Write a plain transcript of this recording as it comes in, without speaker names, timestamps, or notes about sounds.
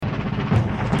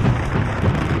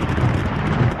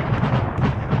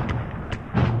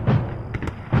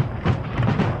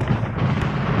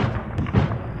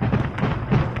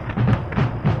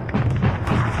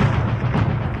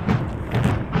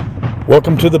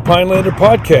Welcome to the Pinelander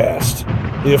Podcast,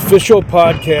 the official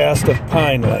podcast of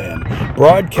Pineland,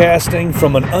 broadcasting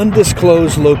from an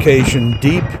undisclosed location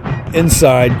deep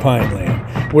inside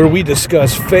Pineland, where we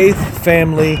discuss faith,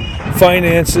 family,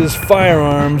 finances,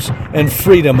 firearms, and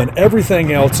freedom and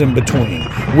everything else in between,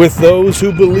 with those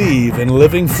who believe in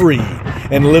living free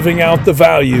and living out the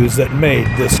values that made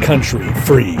this country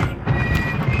free.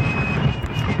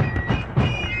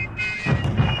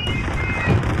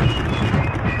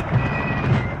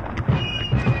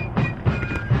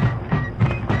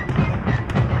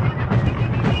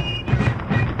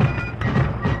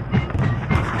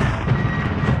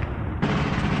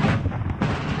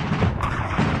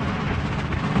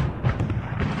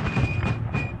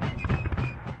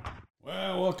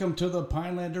 Welcome to the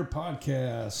Pinelander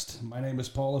Podcast. My name is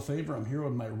Paul LaFavor. I'm here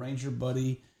with my Ranger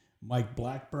buddy, Mike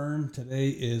Blackburn. Today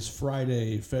is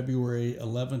Friday, February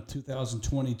 11th,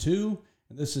 2022,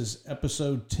 and this is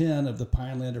episode 10 of the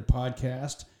Pinelander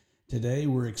Podcast. Today,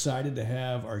 we're excited to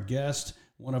have our guest,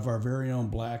 one of our very own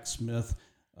blacksmith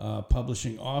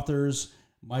publishing authors,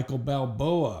 Michael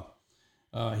Balboa.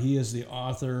 He is the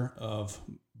author of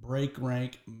Break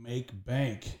Rank, Make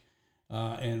Bank.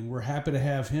 And we're happy to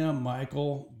have him.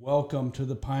 Michael, welcome to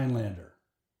the Pinelander.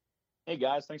 Hey,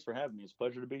 guys. Thanks for having me. It's a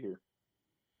pleasure to be here.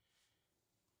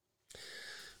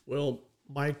 Well,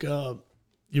 Mike,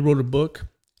 you wrote a book,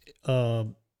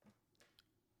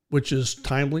 which is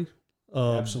timely.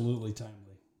 Absolutely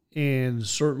timely. And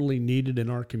certainly needed in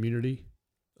our community.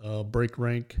 Break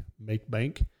Rank, Make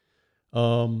Bank.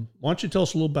 Why don't you tell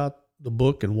us a little about the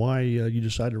book and why you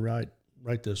decided to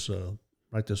write this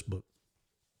book?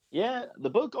 Yeah, the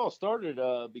book all started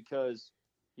because,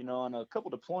 on a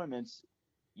couple deployments,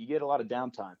 you get a lot of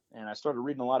downtime. And I started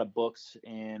reading a lot of books,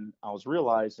 and I was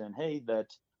realizing, hey, that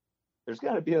there's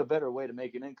got to be a better way to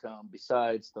make an income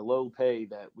besides the low pay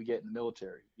that we get in the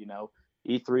military.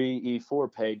 E3,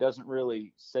 E4 pay doesn't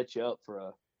really set you up for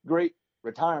a great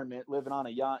retirement living on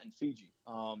a yacht in Fiji.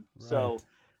 So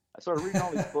I started reading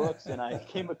all these books, and I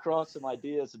came across some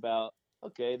ideas about,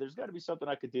 okay, there's got to be something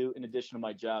I could do in addition to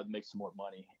my job to make some more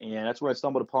money. And that's where I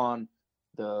stumbled upon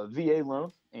the VA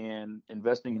loan and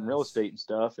investing in real estate and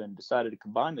stuff, and decided to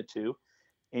combine the two.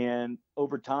 And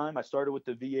over time, I started with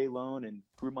the VA loan and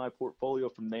grew my portfolio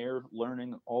from there,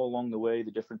 learning all along the way the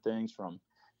different things from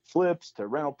flips to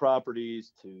rental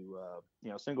properties to,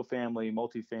 single family,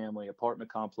 multifamily,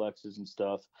 apartment complexes and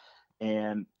stuff.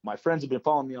 And my friends have been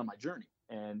following me on my journey.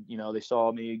 And, they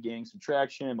saw me gaining some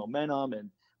traction, momentum,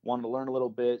 and wanted to learn a little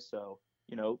bit. So,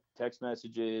 text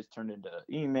messages turned into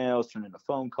emails, turned into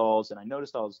phone calls. And I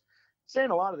noticed I was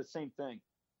saying a lot of the same thing.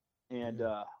 And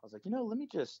I was like,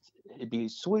 it'd be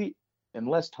sweet in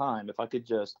less time if I could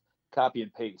just copy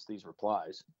and paste these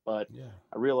replies. But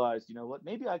I realized,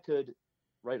 maybe I could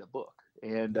write a book.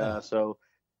 And so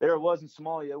there it was in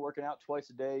Somalia, working out twice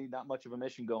a day, not much of a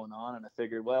mission going on. And I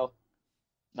figured, well,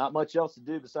 not much else to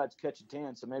do besides catch a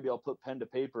tan. So maybe I'll put pen to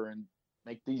paper and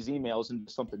make these emails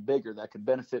into something bigger that could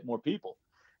benefit more people.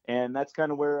 And that's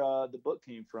kind of where the book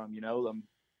came from. I'm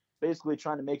basically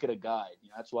trying to make it a guide.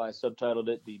 That's why I subtitled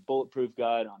it The Bulletproof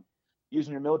Guide on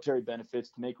Using Your Military Benefits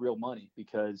to Make Real Money.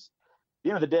 Because at the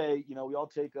end of the day, we all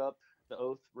take up the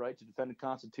oath, right, to defend the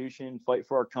Constitution, fight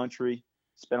for our country,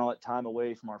 spend all that time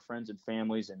away from our friends and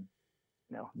families and,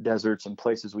 deserts and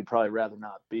places we'd probably rather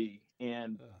not be.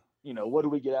 And, what do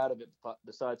we get out of it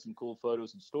besides some cool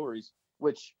photos and stories,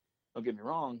 which, don't get me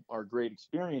wrong, are great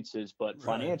experiences, but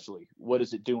financially, what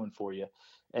is it doing for you?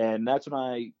 And that's when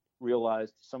I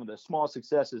realized some of the small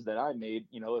successes that I made,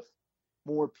 if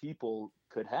more people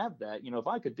could have that, if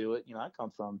I could do it, I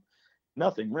come from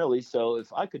nothing really. So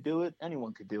if I could do it,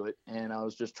 anyone could do it. And I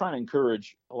was just trying to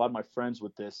encourage a lot of my friends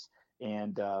with this.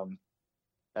 And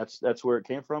that's where it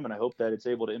came from. And I hope that it's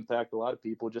able to impact a lot of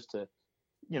people just to,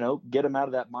 get them out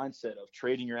of that mindset of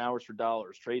trading your hours for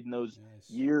dollars, trading those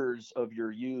years of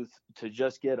your youth to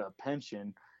just get a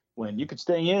pension when you could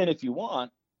stay in if you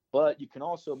want, but you can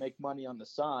also make money on the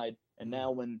side. And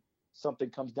now when something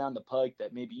comes down the pike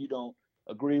that maybe you don't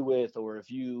agree with, or if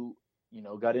you,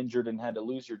 got injured and had to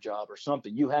lose your job or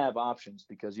something, you have options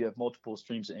because you have multiple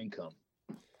streams of income.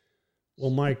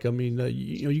 Well, Mike,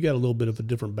 you got a little bit of a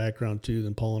different background too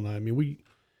than Paul and I. We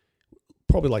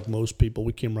probably, like most people,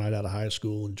 we came right out of high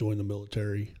school and joined the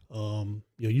military.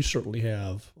 You certainly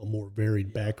have a more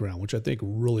varied background, which I think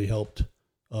really helped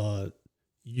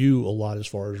you a lot as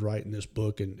far as writing this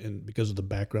book and because of the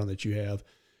background that you have.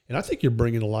 And I think you're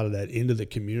bringing a lot of that into the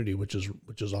community, which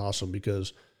is awesome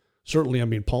because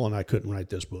certainly, Paul and I couldn't write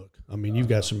this book. You've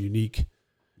got some unique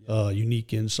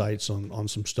insights on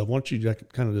some stuff. Why don't you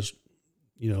kind of just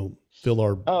fill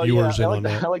our Oh viewers yeah, in on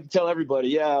I that. like to tell everybody.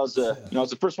 Yeah, I was I was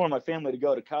the first one in my family to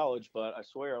go to college, but I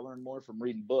swear I learned more from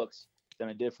reading books than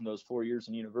I did from those 4 years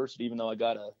in university. Even though I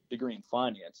got a degree in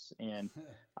finance, and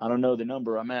I don't know the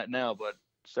number I'm at now, but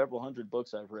several hundred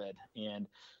books I've read. And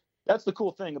that's the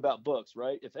cool thing about books,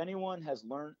 right? If anyone has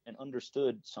learned and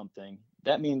understood something,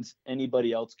 that means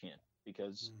anybody else can,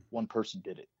 because one person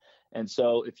did it. And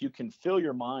so if you can fill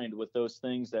your mind with those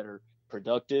things that are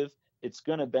productive, it's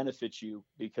going to benefit you,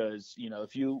 because,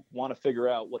 if you want to figure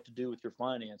out what to do with your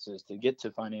finances to get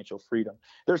to financial freedom,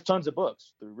 there's tons of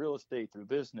books through real estate, through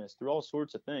business, through all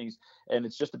sorts of things. And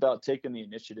it's just about taking the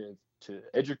initiative to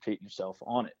educate yourself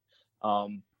on it.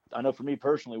 I know for me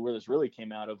personally, where this really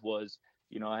came out of was,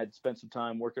 I had spent some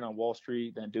time working on Wall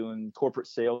Street, then doing corporate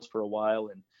sales for a while.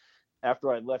 And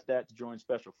after I left that to join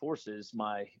Special Forces,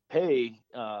 my pay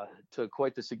took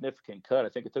quite the significant cut. I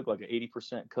think it took like an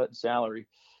 80% cut in salary,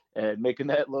 and making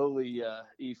that lowly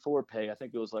E4 pay, I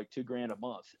think it was like $2,000 a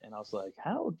month. And I was like,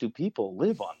 how do people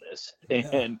live on this? Yeah.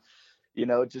 And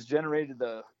it just generated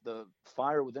the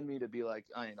fire within me to be like,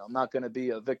 I'm not going to be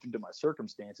a victim to my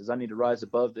circumstances. I need to rise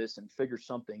above this and figure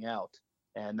something out.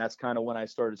 And that's kind of when I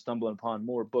started stumbling upon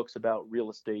more books about real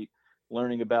estate,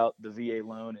 learning about the VA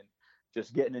loan, and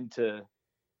just getting into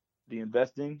the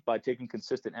investing by taking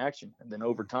consistent action. And then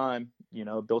over time,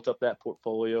 built up that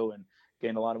portfolio and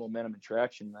gained a lot of momentum and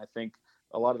traction. And I think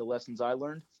a lot of the lessons I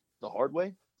learned the hard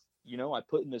way, I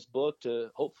put in this book to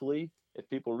hopefully, if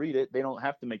people read it, they don't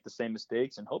have to make the same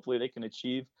mistakes, and hopefully they can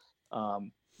achieve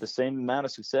the same amount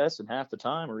of success in half the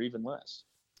time or even less.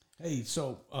 Hey,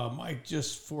 so Mike,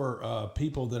 just for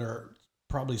people that are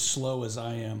probably slow as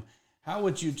I am, how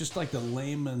would you, just like the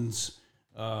layman's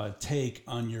take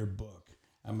on your book?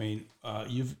 I mean,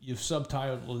 you've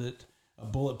subtitled it "A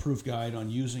Bulletproof Guide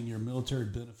on Using Your Military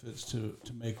Benefits to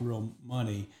Make Real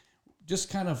Money."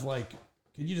 Just kind of like,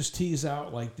 can you just tease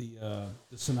out like the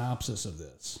synopsis of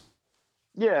this?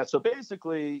 Yeah. So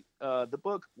basically, the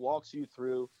book walks you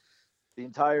through the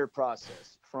entire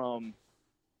process, from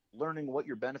learning what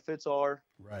your benefits are,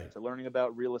 right, to learning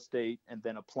about real estate, and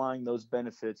then applying those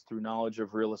benefits through knowledge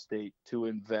of real estate to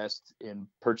invest in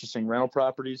purchasing rental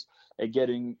properties and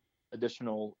getting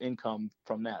additional income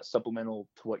from that, supplemental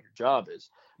to what your job is.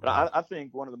 But right. I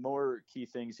think one of the more key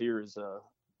things here is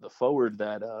the forward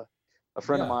that a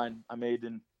friend of Yeah. mine I made.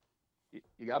 And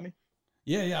you got me?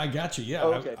 Yeah, I got you. Yeah,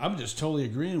 Oh, okay. I'm just totally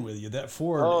agreeing with you. That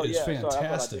Ford Oh is yeah, sorry, I thought I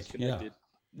fantastic. disconnected.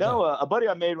 Yeah, No, a buddy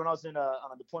I made when I was on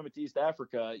a deployment to East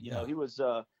Africa. Yeah. He was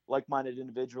a like-minded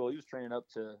individual. He was training up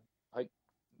to hike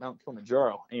Mount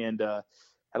Kilimanjaro, and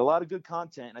had a lot of good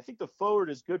content. And I think the forward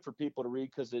is good for people to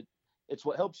read, because it's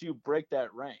what helps you break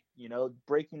that rank.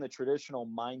 Breaking the traditional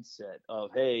mindset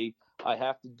of, hey, I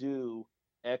have to do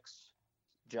X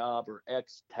job or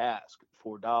X task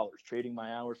for dollars, trading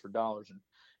my hours for dollars, and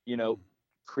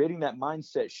creating that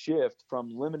mindset shift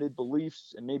from limited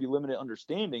beliefs and maybe limited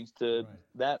understandings to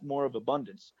that more of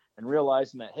abundance, and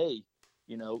realizing that, hey,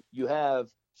 you have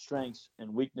strengths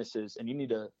and weaknesses, and you need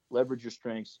to leverage your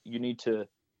strengths. You need to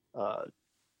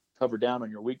cover down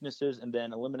on your weaknesses, and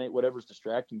then eliminate whatever's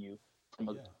distracting you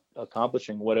from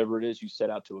accomplishing whatever it is you set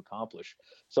out to accomplish.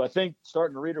 So I think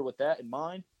starting a reader with that in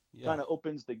mind kind of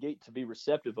opens the gate to be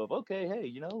receptive of, okay,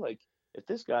 hey, like, if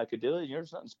this guy could do it,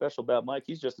 there's nothing special about Mike.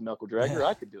 He's just a knuckle dragger.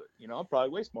 I could do it. I'm probably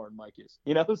way smarter than Mike is.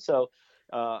 So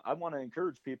I want to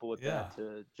encourage people with that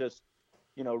to just,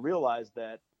 realize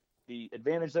that the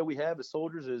advantage that we have as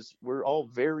soldiers is we're all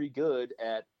very good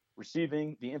at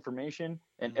receiving the information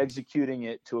and executing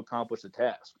it to accomplish the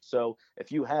task. So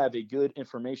if you have a good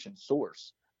information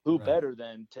source, who better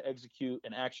than to execute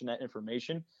and action that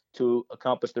information to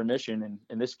accomplish their mission? And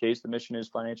in this case, the mission is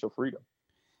financial freedom.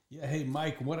 Yeah. Hey,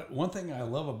 Mike, one thing I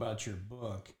love about your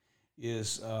book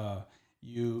is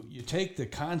you take the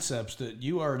concepts that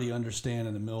you already understand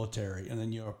in the military, and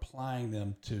then you're applying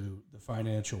them to the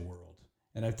financial world.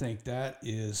 And I think that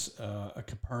is a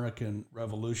Copernican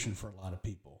revolution for a lot of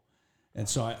people. And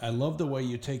so I love the way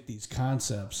you take these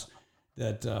concepts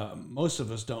that most of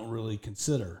us don't really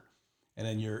consider, and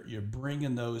then you're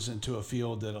bringing those into a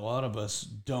field that a lot of us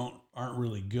aren't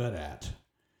really good at.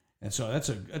 And so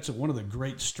that's one of the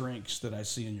great strengths that I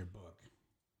see in your book.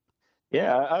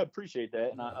 Yeah, I appreciate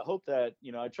that. And I hope that,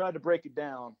 I tried to break it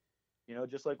down,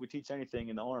 just like we teach anything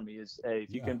in the Army is, hey,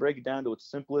 if you can break it down to its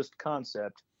simplest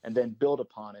concept and then build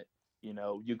upon it,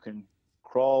 you can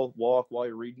crawl, walk while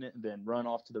you're reading it, and then run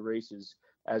off to the races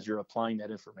as you're applying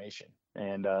that information.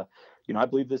 And, I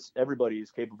believe everybody is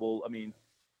capable. I mean,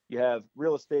 you have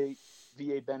real estate,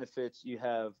 VA benefits, you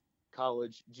have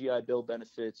college GI Bill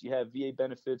benefits, you have VA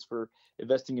benefits for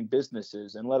investing in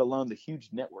businesses, and let alone the huge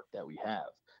network that we have.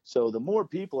 So the more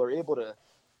people are able to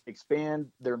expand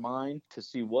their mind to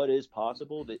see what is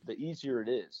possible, the easier it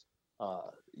is,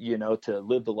 to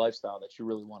live the lifestyle that you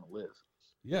really want to live.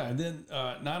 Yeah, and then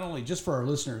not only just for our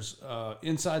listeners,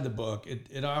 inside the book,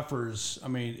 it offers, I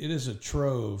mean, it is a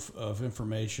trove of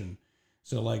information.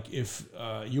 So like if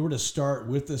you were to start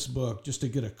with this book just to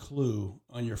get a clue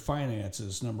on your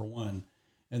finances, number one,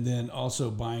 and then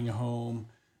also buying a home,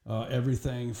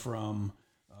 everything from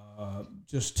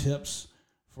just tips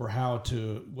for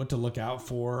what to look out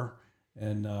for.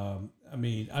 And I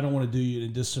mean, I don't want to do you a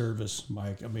disservice,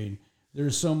 Mike. I mean,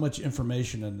 there's so much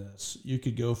information in this. You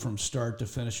could go from start to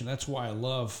finish, and that's why I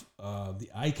love the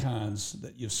icons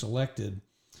that you've selected.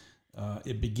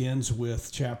 It begins with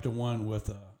chapter 1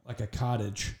 with like a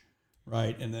cottage,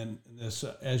 right? And then this,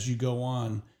 as you go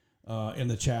on in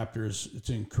the chapters, it's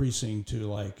increasing to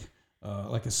like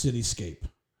a cityscape.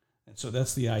 And so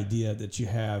that's the idea that you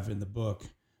have in the book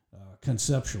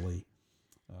conceptually.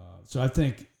 So I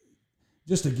think,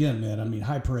 just again, man, I mean,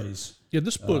 high praise. Yeah,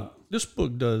 this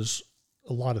book does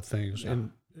a lot of things, Yeah.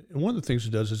 and one of the things it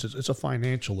does is it's a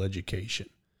financial education,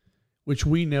 which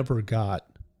we never got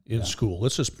in school.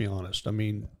 Let's just be honest. I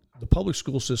mean, the public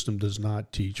school system does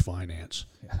not teach finance.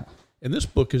 Yeah. And this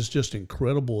book is just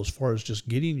incredible as far as just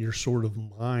getting your sort of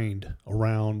mind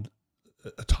around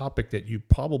a topic that you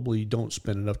probably don't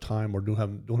spend enough time or don't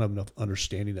have enough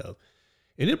understanding of.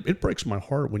 And it breaks my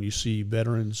heart when you see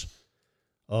veterans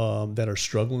that are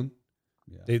struggling.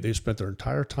 Yeah. They spent their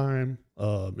entire time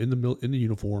in the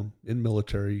uniform, in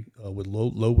military, with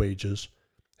low wages,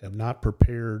 have not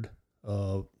prepared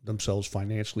themselves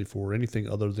financially for anything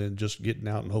other than just getting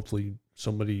out and hopefully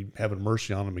somebody having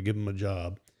mercy on them and giving them a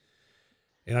job.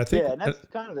 And I think, and that's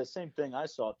kind of the same thing I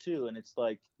saw too. And it's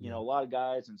like, a lot of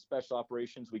guys in special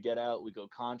operations, we get out, we go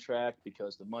contract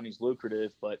because the money's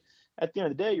lucrative. But at the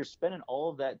end of the day, you're spending all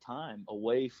of that time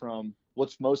away from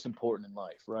what's most important in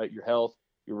life, right? Your health,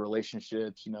 your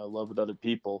relationships, love with other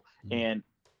people. Mm-hmm. And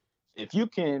if you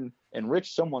can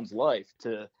enrich someone's life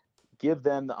to give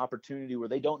them the opportunity where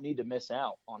they don't need to miss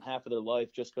out on half of their life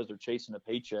just because they're chasing a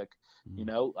paycheck,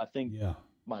 I think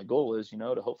my goal is,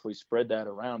 to hopefully spread that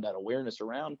around, that awareness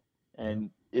around, and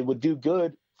it would do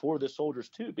good for the soldiers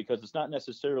too, because it's not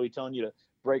necessarily telling you to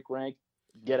break rank,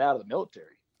 get out of the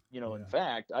military. In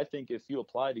fact, I think if you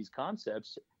apply these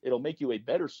concepts, it'll make you a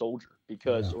better soldier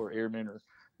or airman or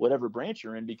whatever branch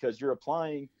you're in, because you're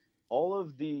applying all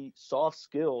of the soft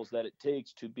skills that it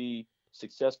takes to be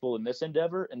successful in this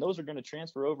endeavor. And those are going to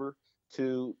transfer over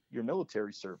to your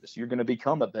military service. You're going to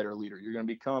become a better leader. You're going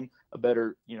to become a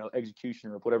better,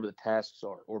 executioner of whatever the tasks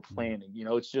are, or planning.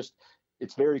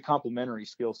 It's very complementary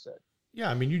skill set. Yeah.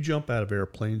 I mean, you jump out of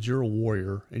airplanes, you're a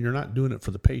warrior, and you're not doing it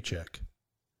for the paycheck.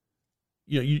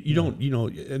 You don't,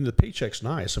 and the paycheck's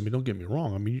nice. I mean, don't get me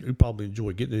wrong. I mean, you probably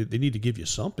enjoy getting it. They need to give you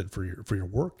something for your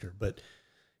work there. But,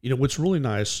 what's really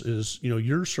nice is,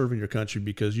 you're serving your country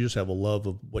because you just have a love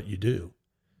of what you do.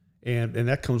 And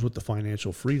that comes with the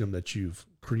financial freedom that you've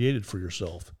created for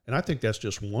yourself. And I think that's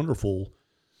just wonderful,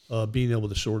 being able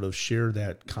to sort of share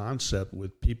that concept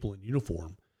with people in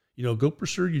uniform. Go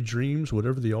pursue your dreams,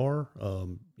 whatever they are.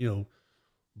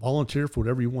 Volunteer for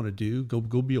whatever you want to do.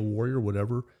 Go be a warrior,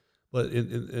 whatever. But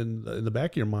in the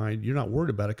back of your mind, you're not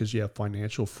worried about it because you have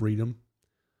financial freedom,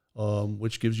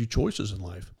 which gives you choices in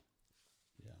life.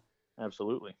 Yeah,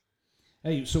 absolutely.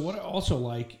 Hey, so what I also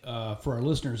like for our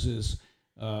listeners is,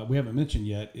 we haven't mentioned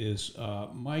yet, is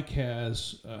Mike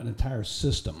has an entire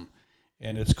system,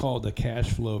 and it's called the Cash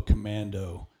Flow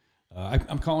Commando.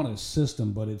 I'm calling it a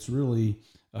system, but it's really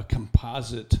a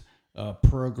composite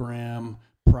program,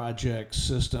 project,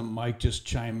 system. Mike, just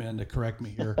chime in to correct me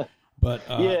here. But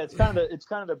it's kind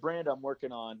of the brand I'm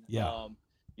working on. Yeah. I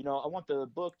want the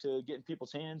book to get in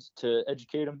people's hands to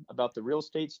educate them about the real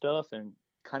estate stuff and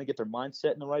kind of get their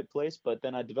mindset in the right place. But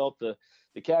then I developed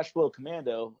the Cash Flow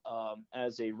Commando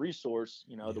as a resource.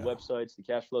 The website's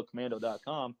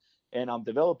thecashflowcommando.com, and I'm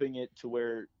developing it to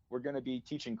where we're going to be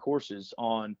teaching courses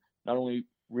on not only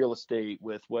real estate,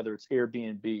 with whether it's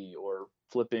Airbnb or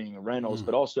flipping rentals,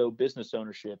 but also business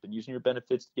ownership and using your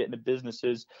benefits to get into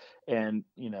businesses, and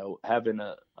having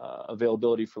a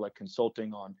availability for like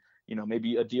consulting on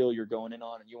maybe a deal you're going in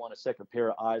on and you want a second pair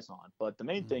of eyes on. But the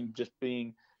main thing just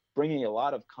being bringing a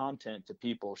lot of content to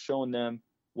people, showing them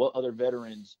what other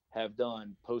veterans have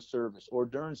done post-service or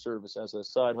during service as a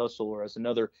side hustle or as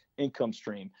another income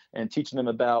stream, and teaching them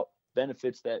about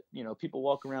benefits that people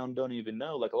walk around and don't even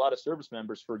know. Like a lot of service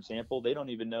members, for example, they don't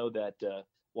even know that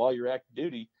while you're active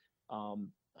duty, I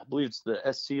believe it's the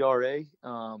SCRA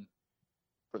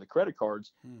for the credit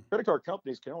cards. Credit card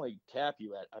companies can only cap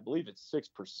you at, I believe it's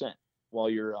 6% while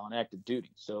you're on active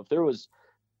duty. So if there was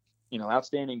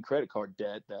outstanding credit card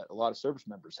debt that a lot of service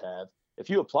members have. If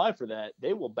you apply for that,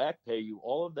 they will back pay you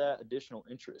all of that additional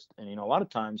interest. And, a lot of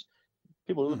times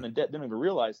people living in debt don't even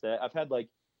realize that. I've had like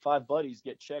 5 buddies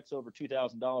get checks over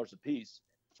 $2,000 a piece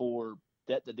for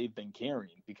debt that they've been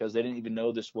carrying because they didn't even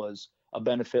know this was a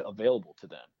benefit available to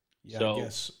them. Yeah, so I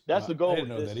guess that's the goal. I didn't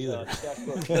know that either.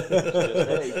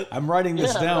 Hey, I'm writing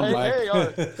this down, Mike.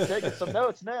 Hey, taking some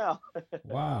notes now.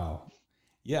 Wow.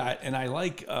 Yeah, and I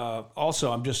like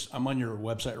also I'm on your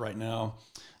website right now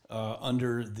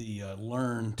under the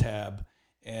Learn tab,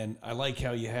 and I like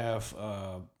how you have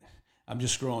I'm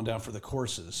just scrolling down for the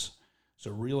courses. So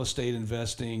real estate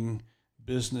investing,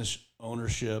 business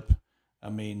ownership. I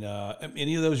mean,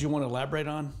 any of those you want to elaborate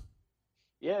on?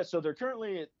 Yeah, so they're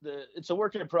currently it's a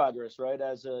work in progress, right?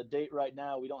 As a date right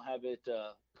now, we don't have it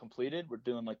completed. We're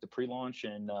doing like the pre-launch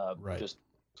and just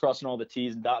crossing all the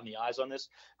T's and dotting the I's on this.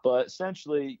 But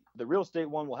essentially, the real estate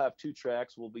one will have 2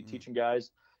 tracks. We'll be teaching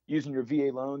guys using your VA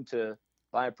loan to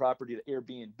buy a property to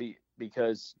Airbnb.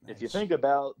 Because if you think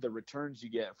about the returns you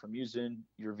get from using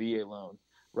your VA loan,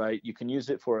 right, you can use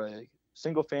it for a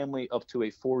single family up to a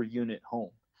 4-unit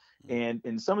home. And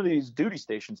in some of these duty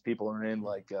stations people are in,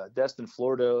 like Destin,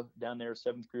 Florida, down there,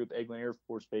 7th Group, Eglin Air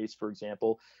Force Base, for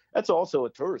example, that's also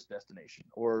a tourist destination.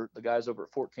 Or the guys over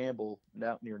at Fort Campbell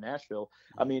out near Nashville.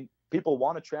 I mean, people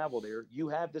want to travel there. You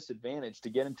have this advantage to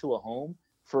get into a home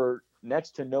for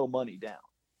next to no money down.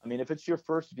 I mean, if it's your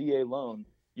first VA loan,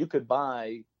 you could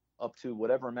buy up to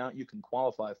whatever amount you can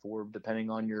qualify for,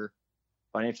 depending on your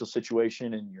financial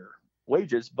situation and your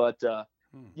wages. But,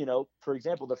 for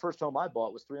example, the first home I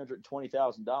bought was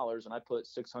 $320,000 and I put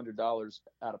 $600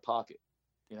 out of pocket,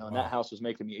 and that house was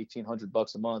making me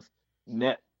 $1,800 a month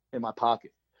net in my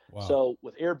pocket. Wow. So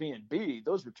with Airbnb,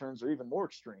 those returns are even more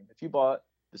extreme. If you bought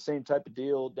the same type of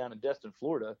deal down in Destin,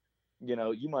 Florida,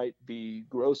 you might be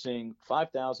grossing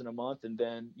 $5,000 a month, and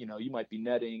then, you might be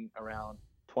netting around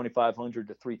 $2,500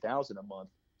 to $3,000 a month,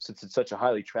 since it's such a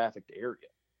highly trafficked area.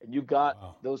 And you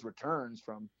got those returns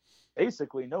from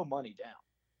basically no money down.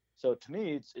 So to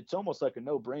me, it's almost like a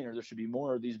no-brainer. There should be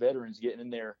more of these veterans getting in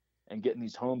there and getting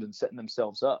these homes and setting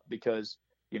themselves up, because,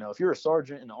 if you're a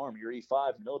sergeant in the Army, you're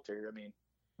E5 in the military, I mean,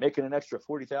 making an extra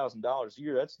 $40,000 a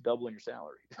year, that's doubling your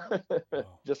salary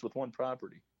just with one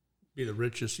property. Be the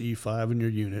richest E5 in your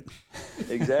unit.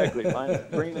 Exactly.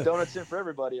 Bring the donuts in for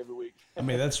everybody every week. I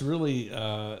mean, that's really,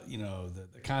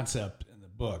 the concept in the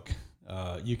book.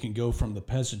 You can go from the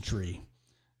peasantry,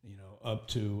 up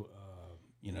to,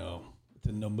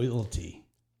 the nobility,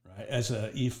 right? As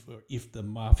if the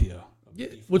mafia. Yeah,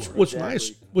 what's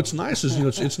nice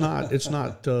is it's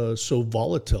not so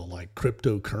volatile like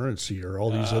cryptocurrency or all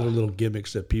these other little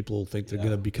gimmicks that people think they're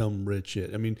going to become rich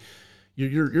at. I mean,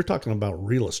 you're talking about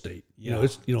real estate.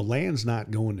 Land's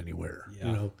not going anywhere.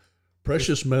 Yeah.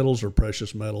 Precious metals are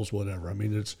precious metals, whatever. I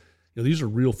mean, it's these are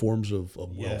real forms of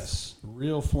wealth. Yes,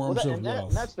 real forms of wealth.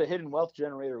 And that's the hidden wealth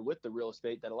generator with the real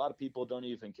estate that a lot of people don't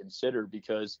even consider,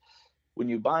 because when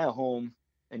you buy a home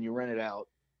and you rent it out,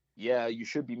 you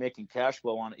should be making cash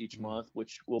flow on it each month,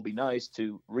 which will be nice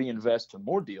to reinvest to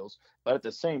more deals. But at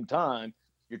the same time,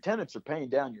 your tenants are paying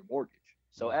down your mortgage.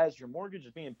 So as your mortgage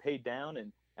is being paid down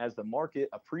and as the market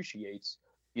appreciates,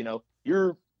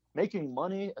 you're making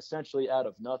money essentially out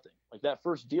of nothing. Like that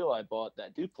first deal I bought,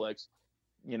 that duplex,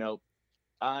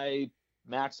 I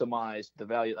maximized the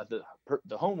value.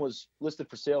 The home was listed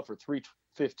for sale for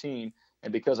 $315,000,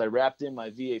 and because I wrapped in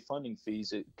my VA funding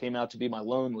fees, it came out to be my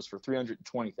loan was for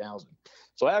 $320,000.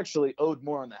 So I actually owed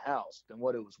more on the house than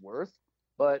what it was worth,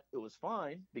 but it was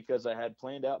fine because I had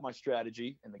planned out my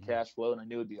strategy and the cash flow, and I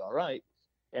knew it'd be all right.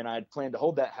 And I'd planned to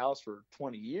hold that house for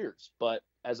 20 years. But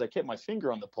as I kept my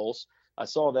finger on the pulse, I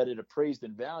saw that it appraised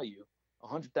in value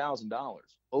 $100,000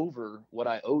 over what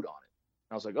I owed on it.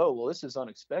 And I was like, oh, well, this is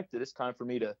unexpected. It's time for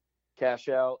me to cash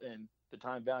out, and the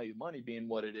time value of money being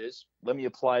what it is, let me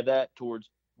apply that towards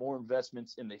more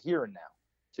investments in the here and now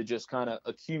to just kind of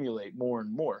accumulate more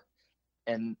and more.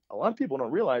 And a lot of people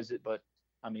don't realize it, but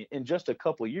I mean, in just a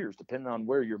couple of years, depending on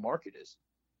where your market is,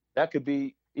 that could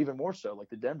be even more so. Like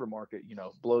the Denver market,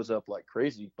 blows up like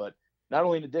crazy. But not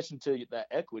only in addition to that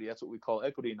equity, that's what we call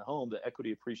equity in the home, the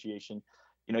equity appreciation,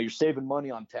 you're saving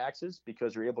money on taxes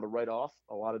because you're able to write off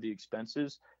a lot of the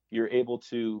expenses. You're able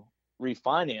to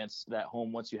refinance that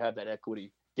home once you have that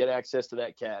equity, get access to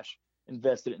that cash,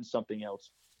 invest it in something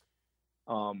else.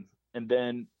 And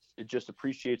then it just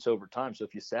appreciates over time. So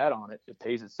if you sat on it, it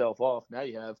pays itself off. Now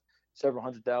you have several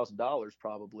 $100,000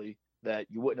 probably that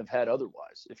you wouldn't have had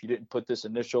otherwise if you didn't put this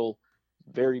initial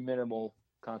very minimal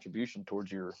contribution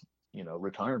towards your,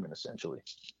 retirement essentially.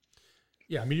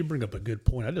 Yeah, I mean, you bring up a good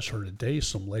point. I just heard today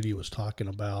some lady was talking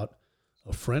about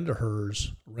a friend of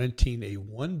hers renting a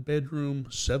 1-bedroom,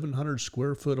 700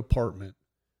 square foot apartment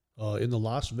in the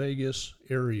Las Vegas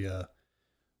area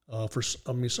for,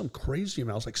 some crazy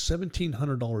amount. It was like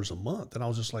 $1,700 a month. And I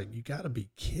was just like, you got to be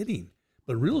kidding.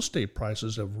 But real estate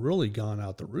prices have really gone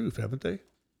out the roof, haven't they?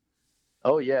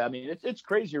 Oh yeah, I mean it's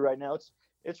crazy right now.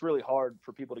 It's really hard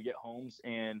for people to get homes,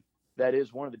 and that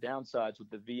is one of the downsides with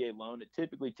the VA loan. It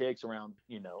typically takes around,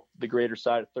 the greater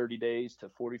side of 30 days to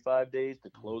 45 days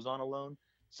to close on a loan.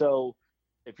 So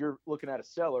if you're looking at a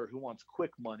seller who wants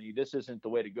quick money, this isn't the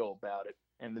way to go about it.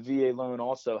 And the VA loan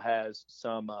also has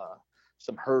some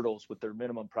hurdles with their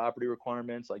minimum property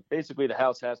requirements. Like basically the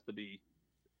house has to be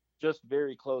just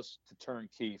very close to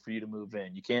turnkey for you to move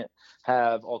in. You can't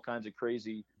have all kinds of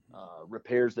crazy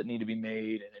repairs that need to be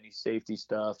made and any safety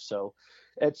stuff. So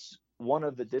it's one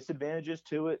of the disadvantages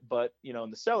to it. But, in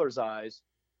the seller's eyes,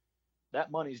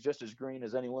 that money is just as green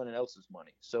as anyone else's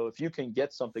money. So if you can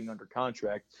get something under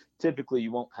contract, typically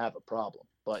you won't have a problem.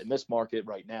 But in this market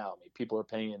right now, I mean, people are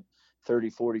paying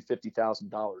 $30,000, $40,000,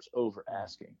 $50,000 over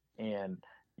asking. And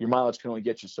your mileage can only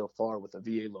get you so far with a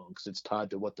VA loan because it's tied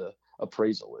to what the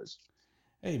appraisal is.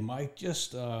 Hey, Mike,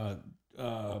 just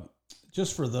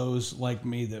for those like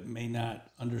me that may not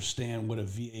understand what a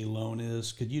VA loan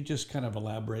is, could you just kind of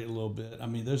elaborate a little bit? I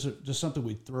mean, there's just something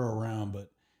we throw around, but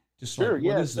just sure, like,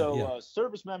 yeah. What is So that? Yeah.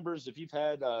 service members, if you've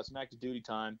had some active duty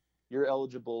time, you're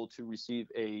eligible to receive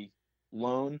a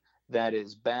loan that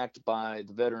is backed by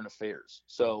the Veteran Affairs.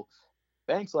 So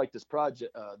banks like this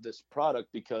product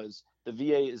because the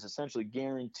VA is essentially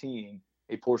guaranteeing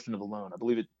a portion of the loan. I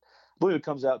believe it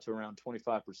comes out to around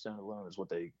 25% of the loan is what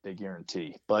they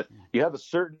guarantee. But you have a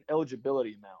certain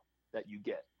eligibility amount that you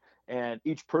get, and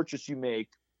each purchase you make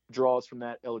draws from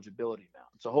that eligibility amount.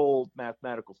 It's a whole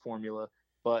mathematical formula,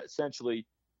 but essentially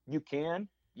you can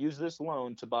use this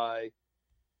loan to buy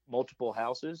multiple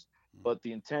houses, but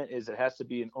the intent is it has to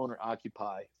be an owner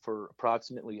occupied for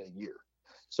approximately a year.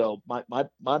 So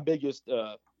my biggest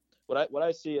what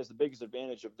I see as the biggest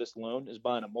advantage of this loan is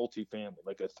buying a multifamily,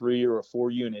 like a 3 or a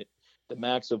 4 unit, the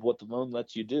max of what the loan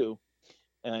lets you do.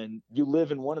 And you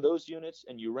live in one of those units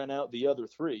and you rent out the other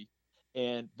 3.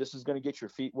 And this is going to get your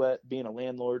feet wet being a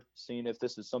landlord, seeing if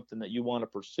this is something that you want to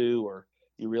pursue or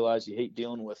you realize you hate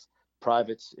dealing with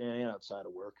privates and outside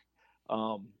of work.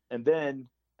 And then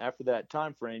after that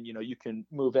time frame, you can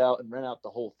move out and rent out the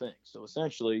whole thing. So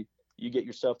essentially you get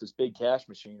yourself this big cash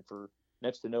machine for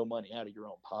next to no money out of your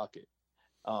own pocket.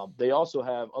 They also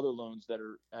have other loans that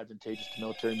are advantageous to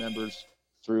military members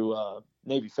through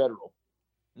Navy Federal.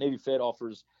 Navy Fed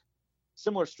offers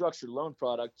similar structured loan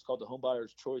product. It's called the Home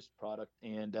Buyer's Choice product,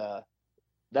 and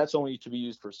that's only to be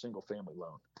used for a single family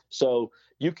loan. So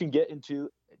you can get into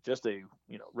just a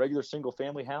regular single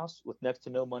family house with next to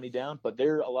no money down, but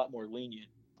they're a lot more lenient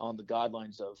on the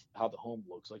guidelines of how the home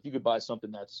looks. Like you could buy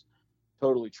something that's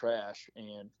totally trash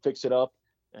and fix it up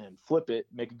and flip it,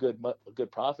 make a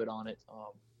good profit on it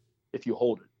if you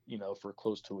hold it, for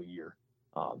close to a year,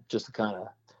 just to kind of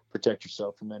protect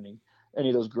yourself from any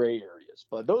of those gray areas.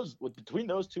 But between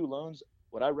those two loans,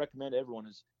 what I recommend to everyone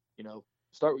is,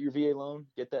 start with your VA loan,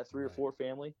 get that 3 or 4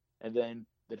 family, and then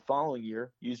the following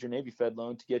year, use your Navy Fed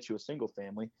loan to get you a single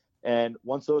family. And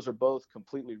once those are both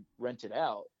completely rented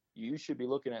out, you should be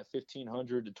looking at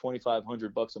 $1,500 to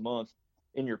 $2,500 a month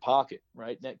in your pocket,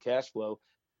 right? Net cash flow,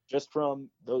 just from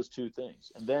those two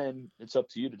things. And then it's up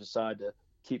to you to decide to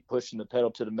keep pushing the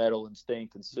pedal to the metal and staying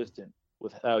consistent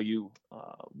with how you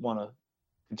want to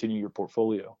continue your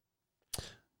portfolio.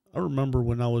 I remember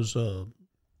when I was,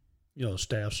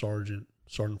 staff sergeant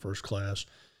first class,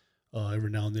 every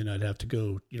now and then I'd have to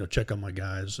go, check on my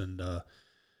guys. And,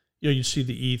 you'd see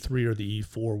the E3 or the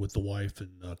E4 with the wife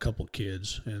and a couple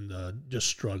kids and just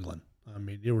struggling. I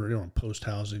mean, they were on post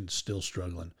housing, still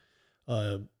struggling.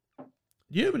 Do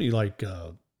you have any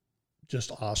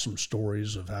just awesome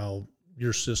stories of how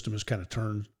your system has kind of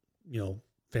turned,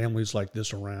 families like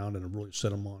this around and really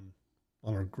set them on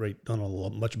a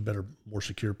much better, more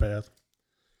secure path?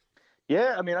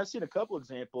 Yeah, I mean, I've seen a couple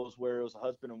examples where it was a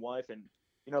husband and wife, and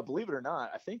believe it or not,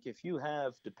 I think if you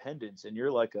have dependents and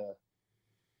you're like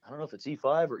I don't know if it's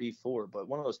E5 or E4, but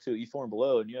one of those two, E4 and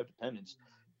below, and you have dependents,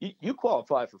 you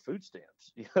qualify for food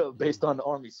stamps, based on the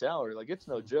Army salary. Like, it's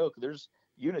no joke. There's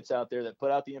units out there that put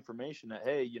out the information that,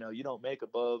 hey, you don't make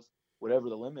above whatever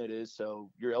the limit is, so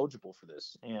you're eligible for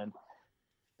this. And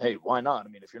hey, why not? I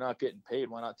mean, if you're not getting paid,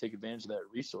 why not take advantage of that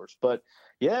resource? But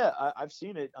yeah, I've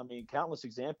seen it. I mean, countless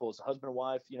examples. Husband and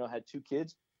wife, had 2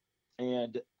 kids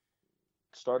and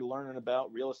started learning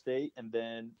about real estate and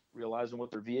then realizing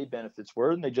what their VA benefits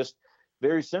were. And they just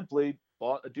very simply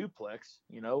bought a duplex,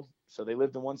 so they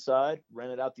lived on one side,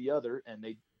 rented out the other, and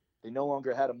they they no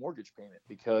longer had a mortgage payment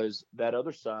because that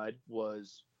other side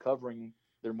was covering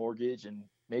their mortgage and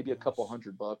maybe a couple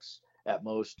 $100 at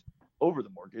most over the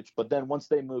mortgage. But then once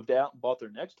they moved out and bought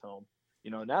their next home,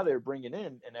 now they're bringing in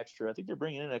an extra, I think they're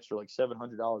bringing in an extra like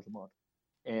 $700 a month.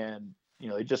 And,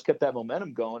 they just kept that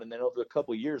momentum going. And then over a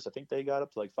couple of years, I think they got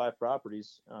up to like 5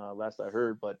 properties, last I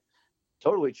heard, but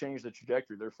totally changed the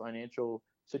trajectory, their financial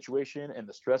situation and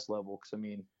the stress level. Cause I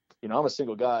mean, I'm a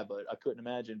single guy, but I couldn't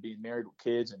imagine being married with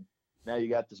kids. And now you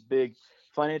got this big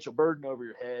financial burden over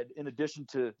your head in addition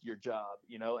to your job,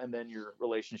 and then your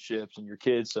relationships and your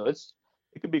kids. So it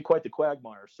could be quite the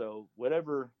quagmire. So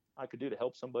whatever I could do to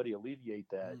help somebody alleviate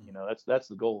that, that's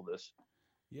the goal of this.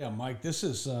 Yeah, Mike, this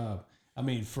is,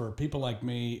 for people like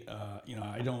me,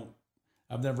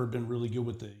 I've never been really good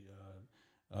with the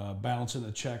balancing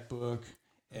the checkbook.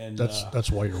 And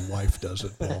that's why your wife does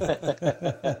it,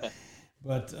 Paul.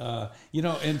 But,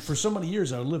 and for so many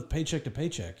years I lived paycheck to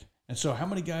paycheck. And so how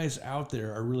many guys out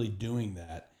there are really doing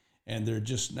that? And they're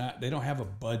just they don't have a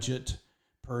budget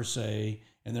per se,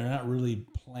 and they're not really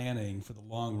planning for the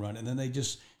long run. And then they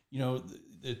just,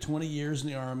 the 20 years in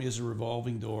the Army is a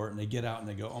revolving door, and they get out and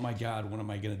they go, oh my God, what am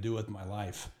I going to do with my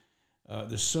life?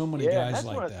 There's so many guys that's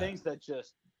like one of that. The things that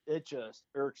just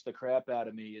irks the crap out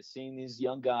of me is seeing these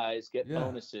young guys get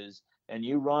bonuses, and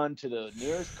you run to the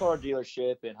nearest car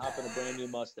dealership and hop in a brand new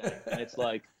Mustang. And it's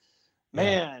like,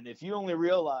 man, if you only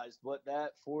realized what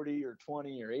that 40 or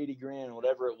 20 or 80 grand,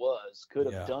 whatever it was,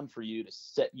 could have done for you to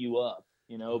set you up,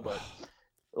 but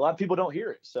a lot of people don't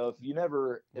hear it. So if you don't have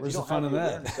the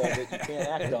awareness of it, you can't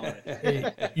act on it.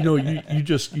 Hey, you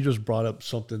just brought up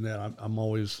something that I'm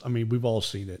always, we've all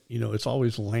seen it, it's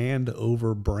always land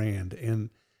over brand. And,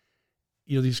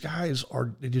 these guys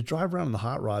they drive around in the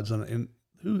hot rods and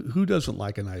who doesn't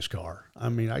like a nice car?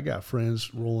 I got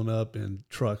friends rolling up in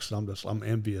trucks and I'm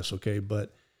envious. Okay.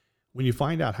 But when you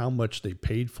find out how much they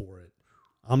paid for it,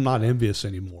 I'm not envious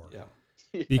anymore.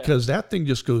 Yeah. Because that thing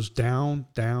just goes down,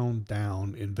 down,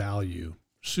 down in value.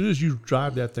 As soon as you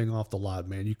drive that thing off the lot,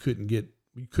 man, you couldn't get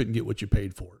what you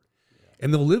paid for it. Yeah.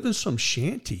 And they'll live in some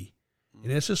shanty. And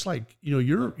it's just like,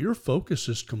 your focus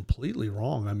is completely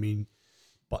wrong.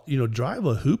 Drive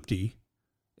a hoopty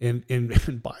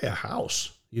and buy a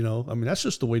house, that's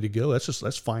just the way to go.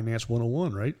 That's finance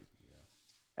 101, right?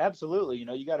 Absolutely.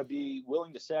 You got to be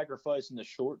willing to sacrifice in the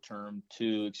short term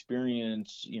to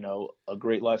experience, a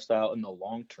great lifestyle in the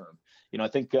long term. I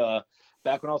think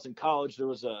back when I was in college, there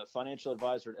was a financial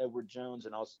advisor at Edward Jones,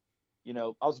 and I was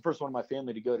the first one in my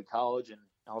family to go to college, and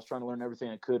I was trying to learn everything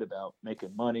I could about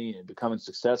making money and becoming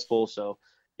successful. So,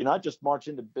 I just march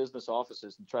into business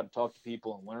offices and try to talk to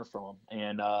people and learn from them.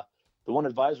 And the one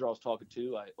advisor I was talking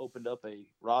to, I opened up a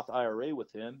Roth IRA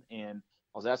with him, and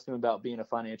I was asking him about being a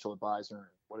financial advisor and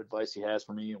what advice he has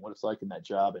for me and what it's like in that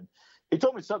job. And he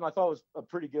told me something I thought was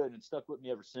pretty good, and it stuck with me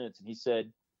ever since. And he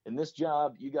said, in this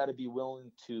job, you got to be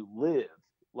willing to live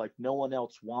like no one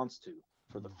else wants to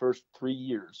for the first 3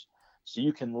 years, so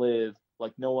you can live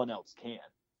like no one else can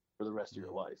for the rest of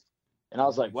your life. And I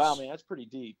was like, wow, man, that's pretty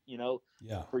deep.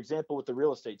 Yeah. For example, with the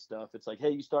real estate stuff, it's like,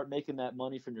 hey, you start making that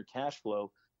money from your cash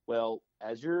flow. Well,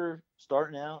 as you're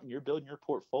starting out and you're building your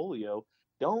portfolio,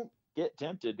 don't get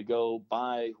tempted to go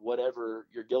buy whatever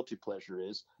your guilty pleasure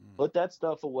is. Put that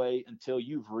stuff away until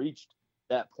you've reached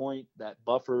that point, that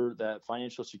buffer, that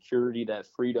financial security, that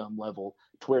freedom level,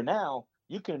 to where now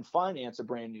you can finance a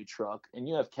brand new truck and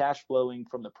you have cash flowing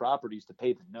from the properties to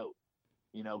pay the note,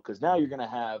 because now you're going to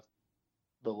have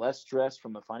the less stress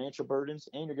from the financial burdens,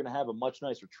 and you're going to have a much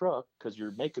nicer truck because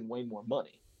you're making way more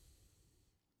money.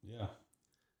 Yeah.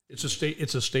 It's a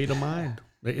state of mind.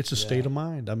 It's a state of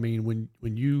mind.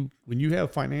 When you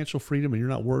have financial freedom and you're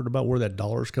not worried about where that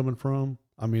dollar's coming from,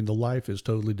 the life is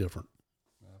totally different.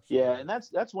 Yeah. And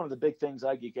that's one of the big things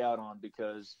I geek out on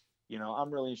because,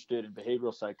 I'm really interested in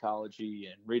behavioral psychology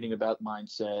and reading about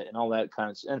mindset and all that kind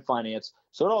of, and finance.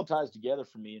 So it all ties together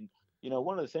for me. And,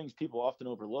 one of the things people often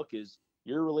overlook is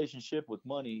your relationship with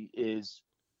money is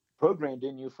programmed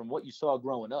in you from what you saw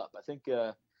growing up. I think,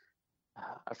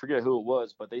 I forget who it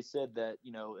was, but they said that,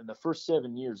 in the first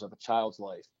 7 years of a child's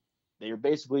life, they are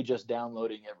basically just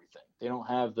downloading everything. They don't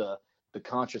have the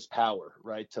conscious power,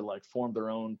 right, to like form their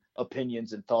own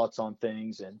opinions and thoughts on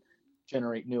things and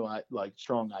generate new,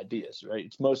 strong ideas, right?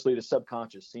 It's mostly the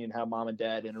subconscious, seeing how mom and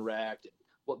dad interact and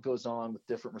what goes on with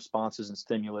different responses and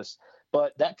stimulus.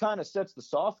 But that kind of sets the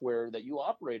software that you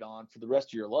operate on for the rest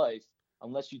of your life,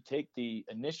 unless you take the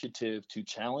initiative to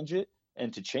challenge it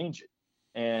and to change it.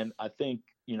 And I think,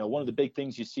 one of the big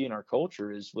things you see in our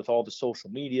culture is with all the social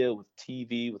media, with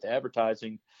TV, with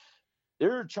advertising,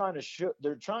 they're trying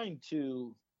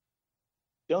to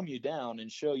dumb you down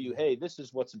and show you, hey, this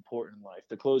is what's important in life: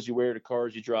 the clothes you wear, the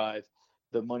cars you drive,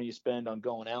 the money you spend on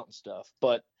going out and stuff.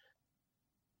 But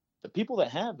the people that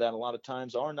have that a lot of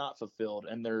times are not fulfilled,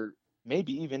 and they're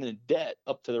maybe even in debt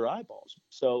up to their eyeballs.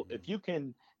 So if you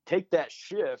can take that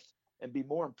shift and be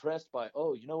more impressed by,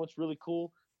 oh, you know what's really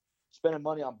cool? Spending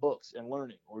money on books and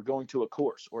learning, or going to a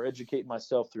course, or educating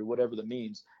myself through whatever the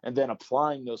means, and then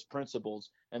applying those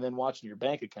principles and then watching your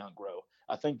bank account grow.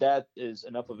 I think that is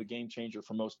enough of a game changer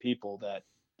for most people that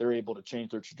they're able to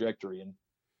change their trajectory and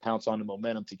pounce on the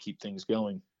momentum to keep things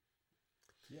going.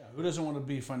 Yeah, who doesn't want to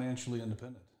be financially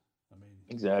independent? I mean,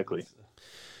 exactly.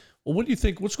 Well, what do you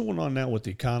think? What's going on now with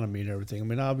the economy and everything? I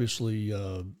mean, obviously,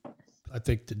 I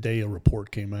think today a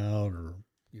report came out, or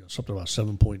something about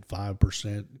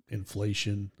 7.5%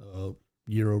 inflation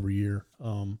year over year.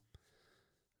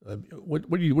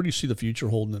 What do you see the future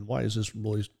holding, and why is this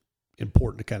really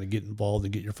important to kind of get involved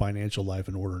and get your financial life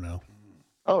in order now?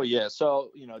 Oh yeah.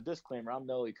 So, disclaimer, I'm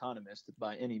no economist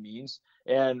by any means.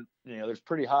 And, there's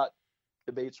pretty hot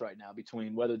debates right now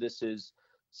between whether this is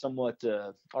somewhat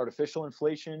artificial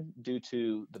inflation due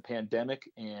to the pandemic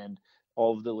and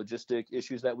all of the logistic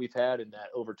issues that we've had, and that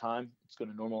over time it's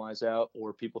going to normalize out,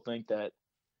 or people think that,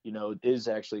 it is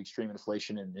actually extreme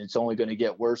inflation and it's only going to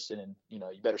get worse, and, you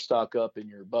better stock up in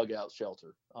your bug out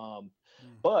shelter.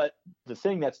 But the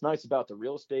thing that's nice about the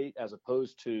real estate, as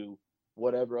opposed to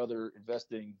whatever other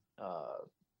investing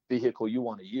vehicle you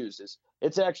want to use, is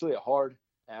it's actually a hard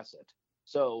asset.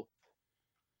 So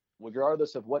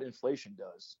regardless of what inflation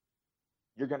does,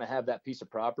 you're going to have that piece of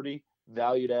property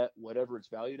valued at whatever it's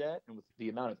valued at, and with the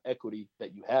amount of equity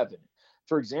that you have in it.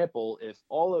 For example, if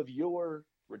all of your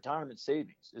retirement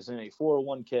savings is in a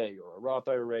 401k or a Roth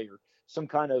IRA or some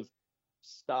kind of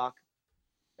stock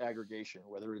aggregation,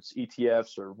 whether it's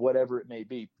ETFs or whatever it may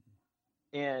be,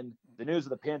 and the news of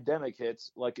the pandemic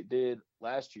hits like it did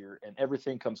last year, and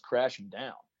everything comes crashing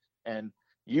down, and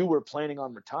you were planning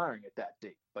on retiring at that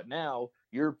date, but now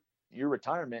your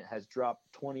retirement has dropped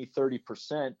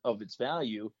 20-30% of its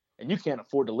value, and you can't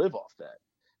afford to live off that.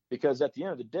 Because at the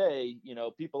end of the day,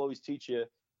 people always teach you,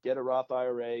 get a Roth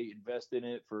IRA, invest in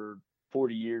it for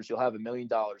 40 years, you'll have $1 million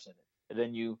in it. And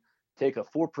then you take a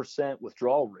 4%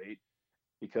 withdrawal rate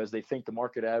because they think the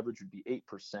market average would be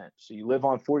 8%. So you live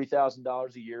on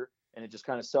 $40,000 a year, and it just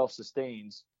kind of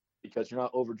self-sustains because you're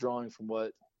not overdrawing from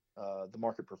what the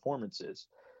market performance is.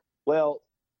 Well,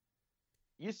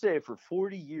 you save for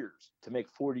 40 years to make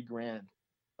 40 grand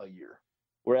a year.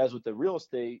 Whereas with the real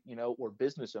estate, or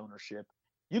business ownership,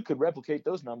 you could replicate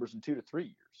those numbers in 2 to 3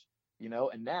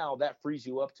 years, and now that frees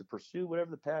you up to pursue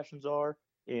whatever the passions are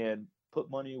and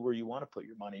put money where you want to put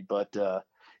your money. But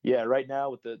yeah, right now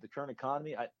with the current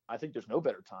economy, I think there's no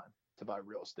better time to buy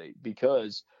real estate,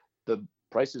 because the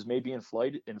prices may be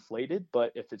inflated,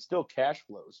 but if it still cash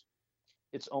flows,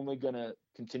 it's only going to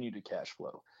continue to cash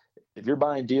flow. If you're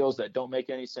buying deals that don't make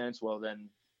any sense, well, then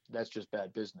that's just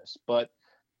bad business. But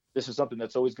this is something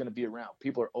that's always going to be around.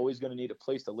 People are always going to need a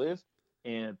place to live,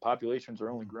 and populations are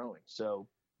only growing. So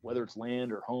whether it's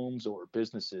land or homes or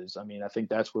businesses, I mean, I think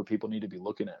that's where people need to be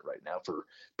looking at right now for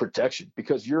protection,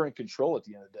 because you're in control at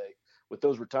the end of the day. With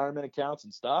those retirement accounts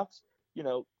and stocks,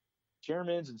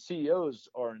 chairmen and CEOs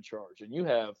are in charge, and you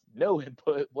have no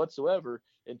input whatsoever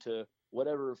into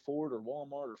whatever Ford or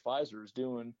Walmart or Pfizer is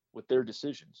doing with their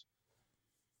decisions.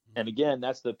 And again,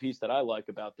 that's the piece that I like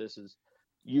about this, is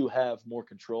you have more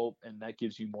control, and that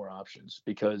gives you more options,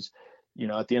 because,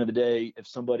 at the end of the day, if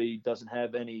somebody doesn't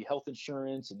have any health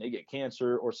insurance and they get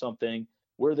cancer or something,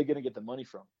 where are they going to get the money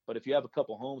from? But if you have a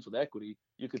couple homes with equity,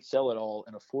 you could sell it all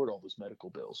and afford all those medical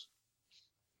bills.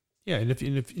 Yeah. And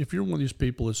if you're one of these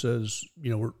people that says,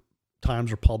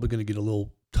 times are probably going to get a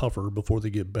little tougher before they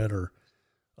get better,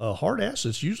 hard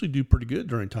assets usually do pretty good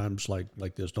during times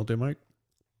like this, don't they, Mike?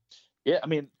 Yeah, I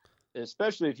mean,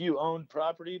 especially if you owned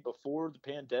property before the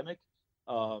pandemic,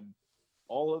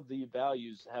 all of the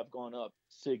values have gone up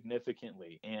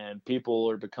significantly, and people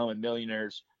are becoming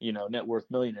millionaires, net worth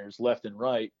millionaires left and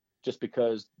right, just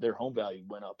because their home value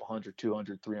went up 100,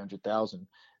 200, 300,000,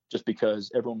 just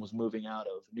because everyone was moving out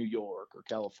of New York or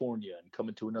California and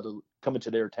coming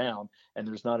to their town, and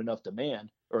there's not enough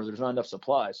demand, or there's not enough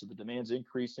supply. So the demand's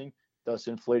increasing, thus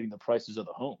inflating the prices of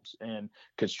the homes, and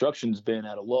construction's been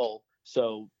at a lull.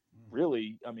 So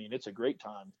really, I mean, it's a great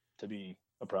time to be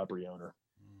a property owner.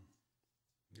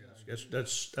 Yes,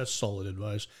 that's solid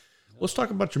advice. Let's talk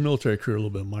about your military career a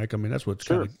little bit, Mike. I mean, that's what's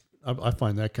Sure. I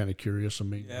find that kind of curious. I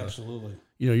mean, Yeah, absolutely.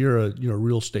 You're a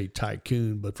real estate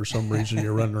tycoon, but for some reason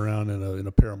you're running around in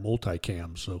a pair of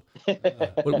multicams. So,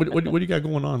 what do you got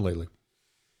going on lately?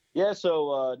 Yeah,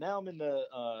 so now I'm in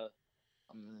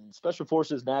Special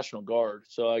Forces National Guard.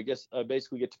 So I guess I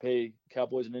basically get to pay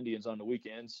cowboys and Indians on the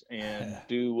weekends and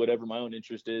do whatever my own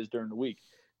interest is during the week.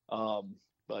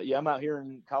 But yeah, I'm out here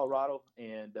in Colorado,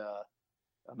 and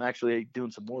I'm actually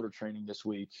doing some mortar training this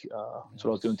week. That's what I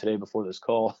was doing today before this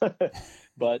call.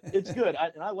 But it's good.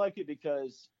 And I like it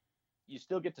because you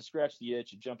still get to scratch the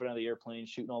itch of jumping out of the airplane,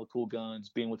 shooting all the cool guns,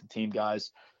 being with the team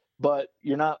guys. But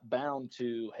you're not bound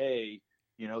to, hey,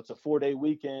 it's a 4-day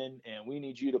weekend and we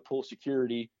need you to pull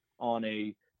security on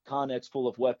a Connex full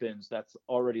of weapons that's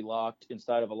already locked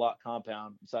inside of a locked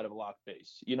compound, inside of a locked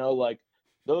base. Like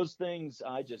those things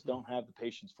I just don't have the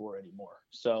patience for anymore.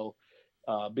 So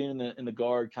being in the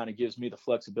Guard kind of gives me the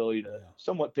flexibility to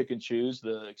somewhat pick and choose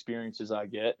the experiences I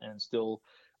get and still,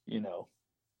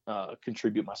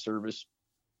 contribute my service.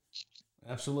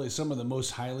 Absolutely. Some of the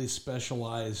most highly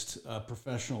specialized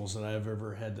professionals that I've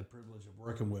ever had the privilege of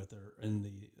working with are in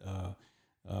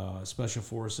the Special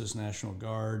Forces National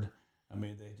Guard. I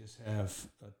mean, they just have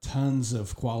tons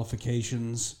of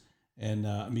qualifications. And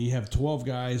you have 12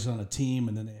 guys on a team,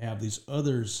 and then they have these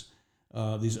other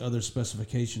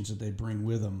specifications that they bring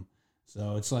with them.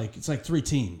 So it's like 3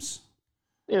 teams.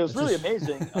 Yeah, it was really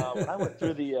amazing. When I went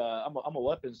through I'm a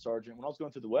weapons sergeant. When I was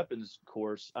going through the weapons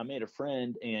course, I made a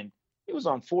friend, and he was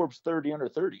on Forbes 30 under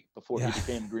 30 before he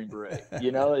became Green Beret.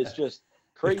 It's just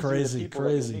crazy.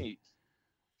 Crazy.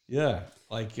 Yeah.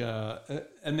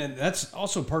 And then that's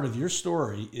also part of your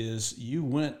story is you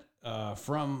went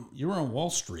you were on Wall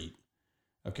Street.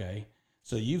 Okay.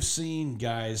 So you've seen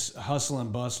guys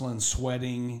hustling, bustling,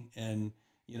 sweating, and,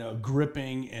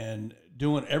 gripping and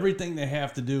doing everything they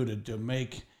have to do to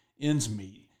make ends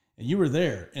meet. And you were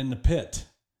there in the pit,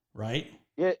 right?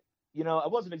 Yeah. I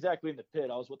wasn't exactly in the pit.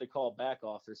 I was what they call back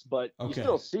office, but you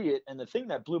still see it. And the thing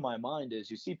that blew my mind is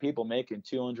you see people making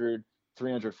 $200,000,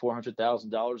 $300,000,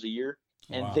 $400,000 a year,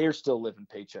 and they're still living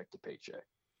paycheck to paycheck.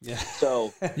 Yeah.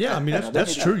 So yeah, I mean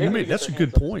that's true. That's a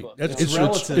good point.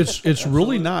 It's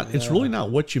really not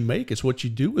what you make; it's what you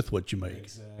do with what you make.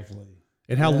 Exactly.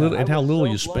 And how little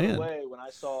you spend. Away when I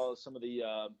saw some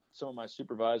of my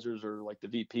supervisors or like the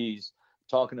VPs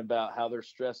talking about how they're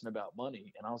stressing about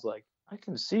money, and I was like, I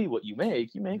can see what you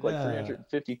make. You make like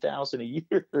 $350,000 a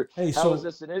year. Hey, how is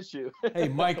this an issue? Hey,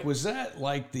 Mike, was that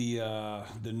like the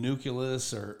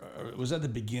nucleus, or was that the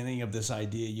beginning of this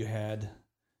idea you had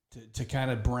to kind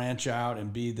of branch out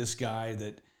and be this guy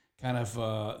that kind of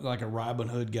like a Robin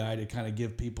Hood guy to kind of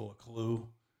give people a clue?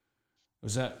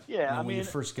 Was that when you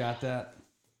first got that?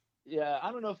 Yeah,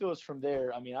 I don't know if it was from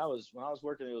there. I mean, when I was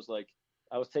working, it was like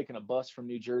I was taking a bus from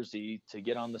New Jersey to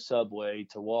get on the subway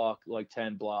to walk like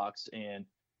 10 blocks, and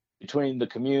between the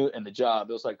commute and the job,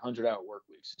 it was like 100-hour work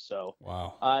weeks. So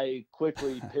I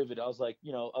quickly pivoted. I was like, I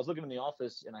was looking in the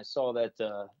office and I saw that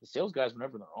the sales guys were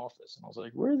never in their office, and I was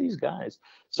like, where are these guys?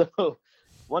 So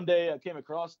one day I came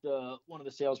across one of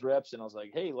the sales reps, and I was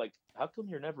like, hey, like, how come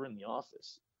you're never in the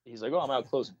office? He's like, oh, I'm out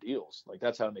closing deals. Like,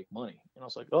 that's how I make money. And I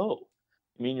was like, oh,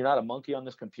 you mean you're not a monkey on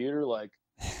this computer? Like,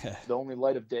 the only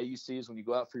light of day you see is when you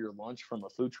go out for your lunch from a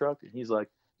food truck? And he's like,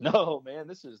 no, man,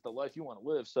 this is the life you want to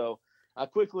live. So I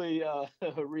quickly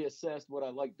reassessed what I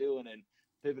like doing and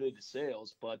pivoted to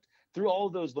sales. But through all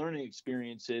of those learning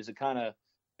experiences, it kind of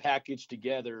packaged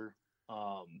together,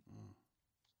 I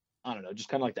don't know, just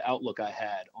kind of like the outlook I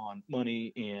had on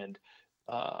money and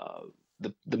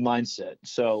the mindset.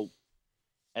 So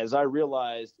as I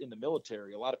realized in the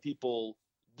military, a lot of people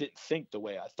didn't think the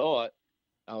way I thought.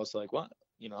 I was like, well,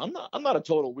 I'm not a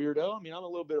total weirdo. I mean, I'm a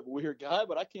little bit of a weird guy,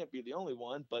 but I can't be the only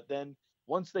one. But then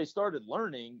once they started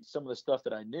learning some of the stuff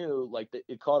that I knew, like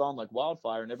it caught on like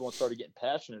wildfire, and everyone started getting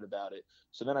passionate about it.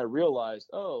 So then I realized,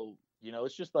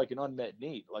 it's just like an unmet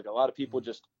need. Like a lot of people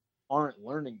just aren't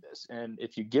learning this. And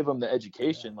if you give them the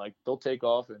education, like they'll take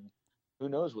off, and who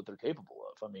knows what they're capable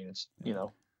of. I mean, it's,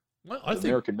 Well, I think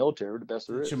American military, the best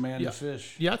there is. It's a man to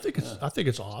fish. Yeah, I think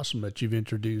it's awesome that you've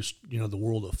introduced the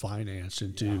world of finance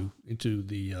into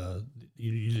the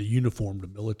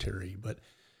uniformed military. But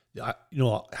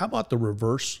how about the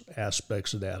reverse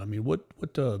aspects of that? I mean, what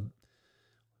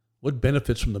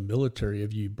benefits from the military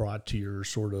have you brought to your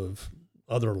sort of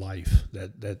other life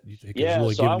that you think is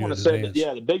really so giving I you want an to say advance?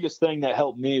 that, the biggest thing that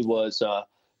helped me was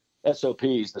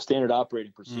SOPs, the standard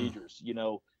operating procedures.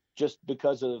 Just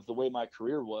because of the way my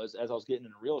career was, as I was getting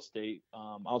into real estate,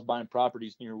 I was buying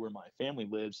properties near where my family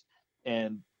lives.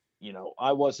 And,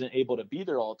 I wasn't able to be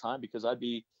there all the time because I'd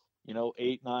be,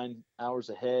 8-9 hours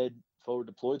ahead, forward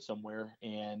deployed somewhere.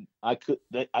 And I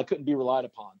couldn't be relied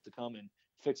upon to come and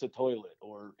fix a toilet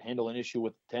or handle an issue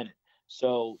with a tenant.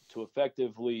 So to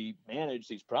effectively manage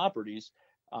these properties,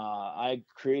 I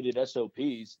created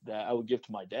SOPs that I would give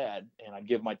to my dad, and I'd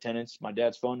give my tenants my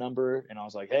dad's phone number, and I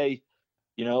was like, hey,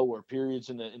 or periods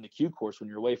in the Q course when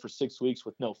you're away for 6 weeks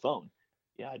with no phone.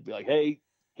 Yeah, I'd be like, hey,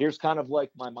 here's kind of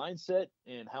like my mindset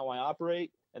and how I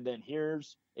operate, and then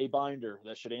here's a binder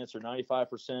that should answer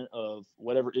 95% of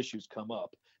whatever issues come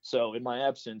up. So in my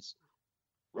absence,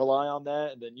 rely on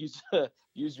that, and then use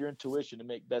your intuition to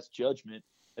make best judgment.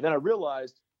 And then I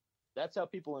realized that's how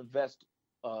people invest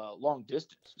long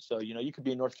distance. So you could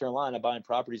be in North Carolina buying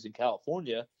properties in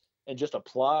California and just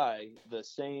apply the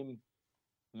same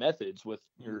methods with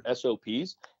your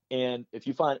SOPs. And if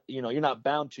you find, you're not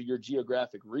bound to your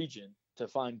geographic region to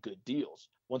find good deals.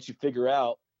 Once you figure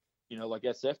out, like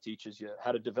SF teaches you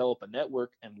how to develop a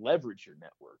network and leverage your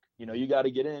network. You got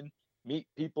to get in, meet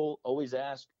people, always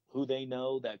ask who they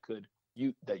know that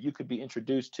you could be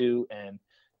introduced to. And,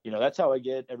 that's how I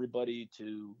get everybody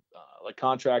to like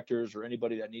contractors or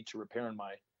anybody that needs to repair in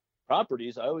my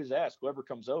properties. I always ask whoever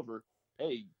comes over,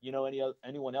 hey,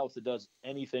 anyone else that does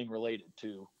anything related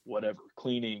to whatever,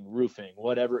 cleaning, roofing,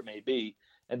 whatever it may be.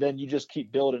 And then you just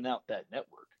keep building out that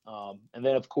network. And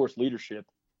then, of course, leadership,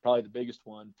 probably the biggest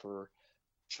one for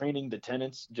training the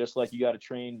tenants. Just like you got to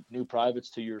train new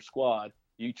privates to your squad,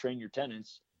 you train your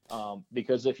tenants,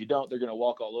 because if you don't, they're going to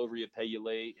walk all over you, pay you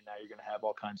late, and now you're going to have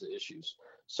all kinds of issues.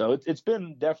 So it's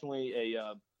been definitely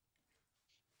a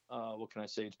what can I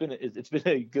say? It's been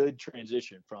a good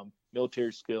transition from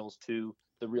military skills to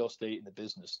the real estate and the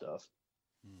business stuff.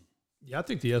 Yeah, I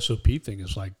think the SOP thing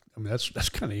is that's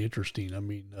kind of interesting.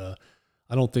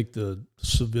 I don't think the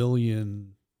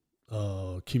civilian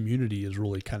community is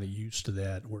really kind of used to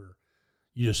that, where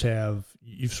you've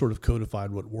sort of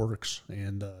codified what works,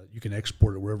 and you can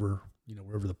export it wherever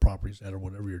the property's at or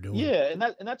whatever you're doing. Yeah, and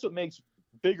that's what makes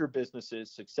bigger businesses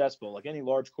successful. Like any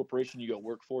large corporation you go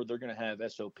work for, they're going to have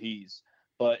SOPs,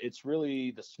 but it's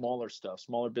really the smaller stuff,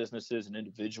 smaller businesses and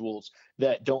individuals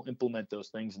that don't implement those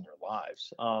things in their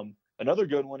lives. Another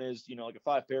good one is, like a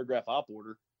 5-paragraph op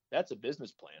order. That's a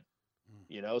business plan.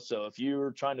 So if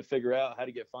you're trying to figure out how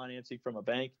to get financing from a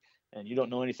bank and you don't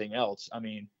know anything else,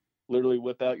 literally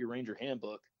whip out your Ranger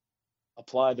handbook,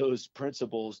 apply those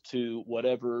principles to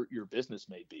whatever your business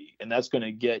may be. And that's going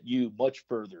to get you much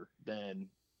further than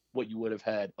what you would have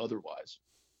had otherwise.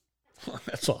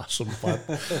 That's awesome.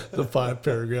 The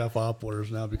 5-paragraph op orders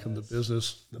now become the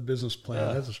business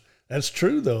plan. Yeah. That's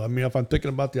true though. If I'm thinking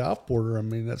about the op order,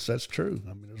 that's true.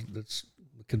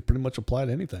 It can pretty much apply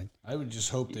to anything. I would just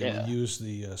hope they would use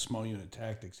the small unit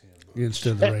tactics handbook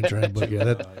instead of the Ranger handbook. Yeah,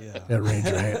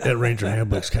 that Ranger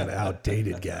handbook's kind of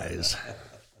outdated, guys.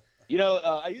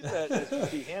 I used that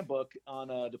SPC handbook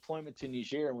on deployment to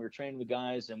Niger, and we were training the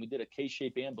guys, and we did a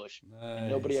K-shaped ambush, and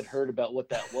nobody had heard about what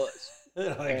that was.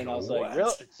 And I was like,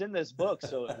 "Real? It's in this book,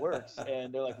 so it works."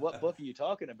 And they're like, "What book are you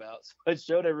talking about?" So I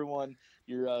showed everyone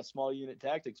your small unit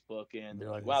tactics book, and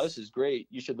they're like, "Wow, this is great.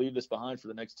 You should leave this behind for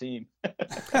the next team."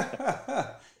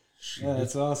 Yeah,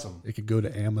 that's awesome. They could go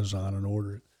to Amazon and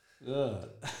order it.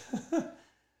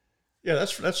 Yeah,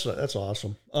 that's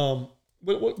awesome.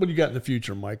 What do you got in the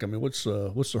future, Mike? What's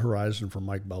the horizon for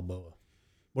Mike Balboa?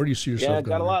 Where do you see yourself going? Yeah,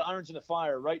 got a lot of irons in the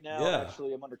fire right now. Yeah.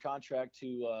 Actually, I'm under contract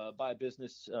to buy a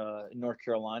business in North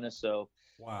Carolina. So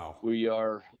wow, we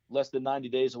are less than 90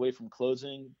 days away from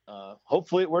closing.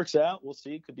 Hopefully it works out. We'll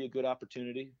see. It could be a good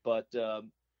opportunity. But so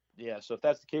if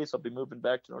that's the case, I'll be moving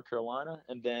back to North Carolina.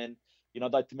 And then,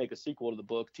 I'd like to make a sequel to the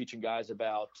book teaching guys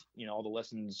about, all the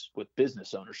lessons with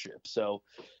business ownership. So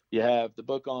you have the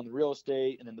book on the real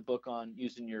estate and then the book on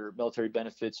using your military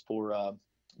benefits for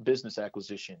business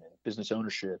acquisition and business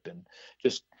ownership. And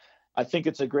just, I think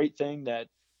it's a great thing that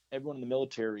everyone in the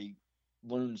military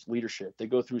learns leadership. They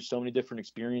go through so many different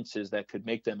experiences that could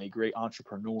make them a great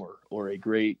entrepreneur or a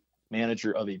great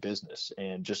manager of a business,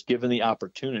 and just given the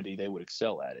opportunity, they would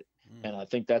excel at it. And I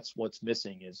think that's what's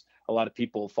missing, is a lot of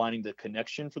people finding the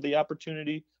connection for the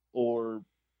opportunity or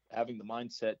having the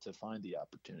mindset to find the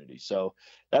opportunity. So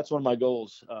that's one of my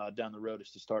goals down the road,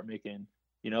 is to start making,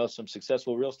 some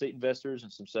successful real estate investors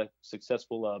and some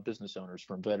successful business owners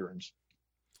from veterans.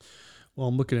 Well,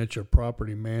 I'm looking at your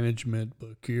property management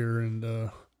book here,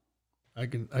 and I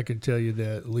can tell you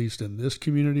that at least in this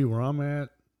community where I'm at,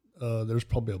 there's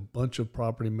probably a bunch of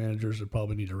property managers that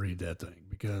probably need to read that thing,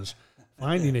 because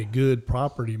finding a good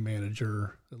property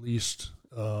manager, at least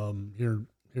here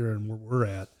and where we're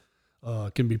at,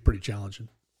 can be pretty challenging.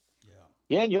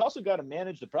 Yeah, and you also got to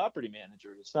manage the property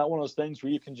manager. It's not one of those things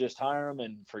where you can just hire them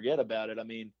and forget about it.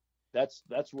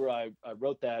 That's where I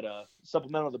wrote that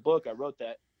supplemental of the book. I wrote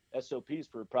that SOPs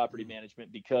for property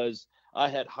management because I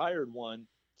had hired one.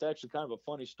 It's actually kind of a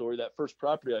funny story. That first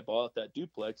property I bought, that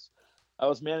duplex, I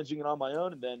was managing it on my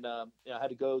own, and then I had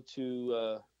to go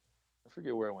to I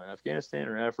forget where I went, Afghanistan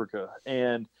or Africa,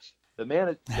 and the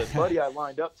buddy I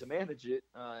lined up to manage it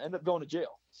ended up going to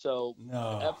jail. So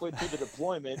halfway through the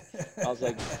deployment, I was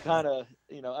like kind of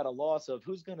at a loss of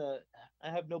I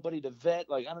have nobody to vet.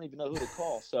 Like, I don't even know who to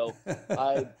call. So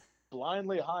I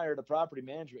blindly hired a property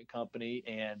management company,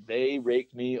 and they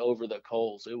raked me over the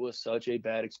coals. It was such a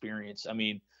bad experience. I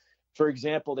mean, for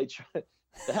example,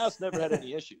 the house never had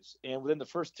any issues, and within the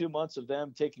first 2 months of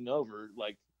them taking over,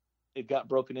 like, it got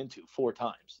broken into 4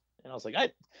 times. And I was like,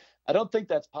 I don't think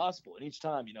that's possible. And each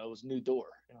time, it was a new door.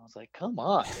 And I was like, come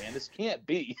on, man, this can't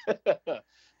be.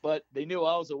 But they knew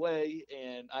I was away,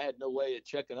 and I had no way of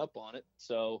checking up on it.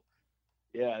 So,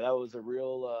 yeah, that was a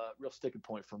real sticking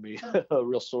point for me. A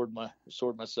real sword in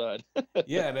my side.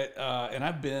 Yeah, and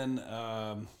I've been.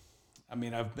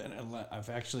 I've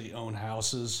actually owned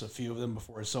houses, a few of them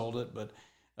before I sold it, but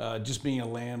just being a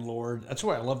landlord, that's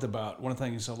what one of the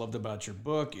things I loved about your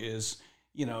book is,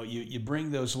 you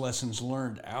bring those lessons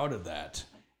learned out of that,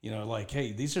 like,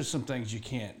 hey, these are some things you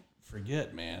can't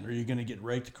forget, man, or you're going to get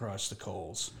raked across the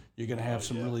coals. You're going to have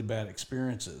some really bad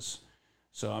experiences.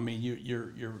 So, I mean,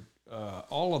 you're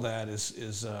all of that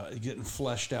is getting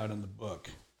fleshed out in the book.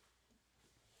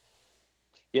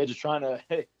 Yeah, just trying to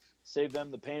save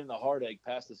them the pain and the heartache,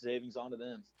 pass the savings on to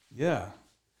them. Yeah.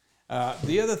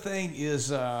 The other thing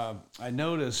is, I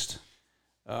noticed.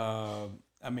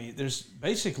 There's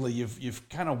basically you've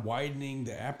kind of widening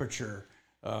the aperture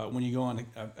when you go on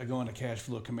the Cash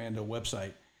Flow Commando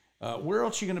website. Where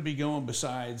else are you going to be going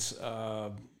besides?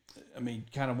 Kind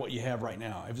of what you have right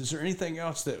now. Is there anything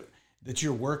else that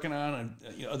you're working on,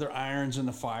 and other irons in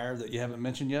the fire that you haven't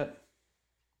mentioned yet?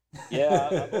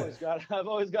 Yeah, I've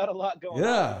always got a lot going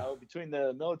on. Between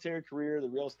the military career, the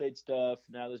real estate stuff,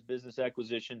 now this business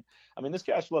acquisition. I mean, this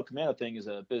Cash Flow Commando thing is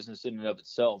a business in and of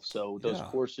itself. So those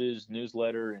courses,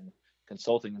 newsletter, and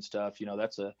consulting and stuff,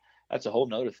 that's a whole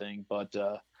nother thing. But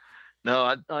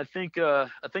no, I think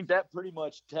that pretty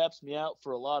much taps me out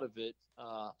for a lot of it.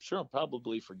 I'm sure I'm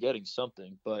probably forgetting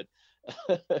something, but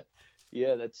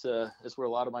yeah, that's where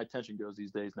a lot of my attention goes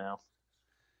these days now.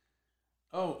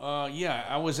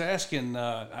 I was asking.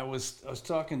 I was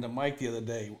talking to Mike the other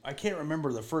day. I can't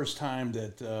remember the first time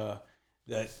that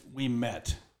we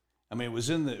met. I mean, it was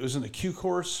in the Q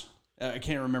course. I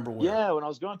can't remember where. Yeah, when I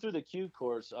was going through the Q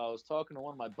course, I was talking to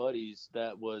one of my buddies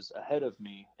that was ahead of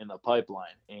me in the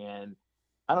pipeline, and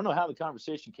I don't know how the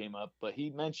conversation came up, but he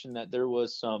mentioned that there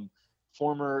was some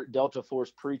former Delta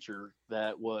Force preacher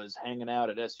that was hanging out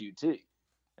at SUT, and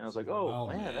I was like, "Oh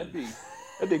man, that'd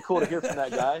be cool to hear from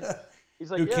that guy." He's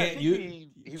like, you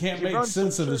can't make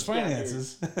sense of his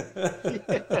finances.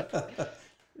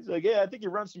 He's like, yeah, I think he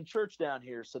runs some church down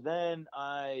here. So then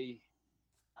I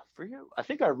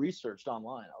think I researched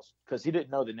online because he didn't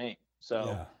know the name.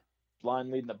 So blind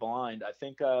leading the blind. I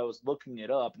think I was looking it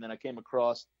up, and then I came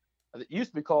across, it used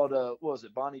to be called, what was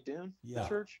it, Bonnie Doon? Yeah. The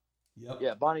church? Yep.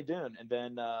 Yeah, Bonnie Doon. And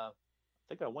then I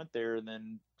think I went there and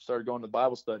then started going to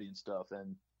Bible study and stuff.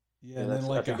 And and then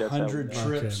like 100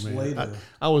 trips later.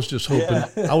 I was just hoping.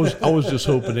 I was just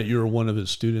hoping that you were one of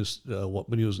his students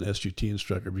when he was an SUT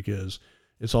instructor, because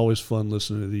it's always fun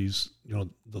listening to these,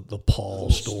 the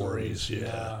Paul stories.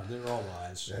 Yeah, they're all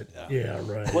lies. Yeah,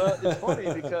 right. Well, it's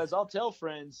funny because I'll tell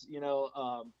friends,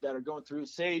 that are going through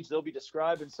Sage, they'll be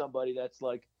describing somebody that's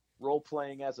like role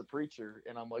playing as a preacher,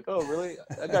 and I'm like, oh, really?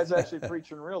 That guy's actually a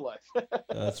preacher in real life.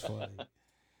 That's funny.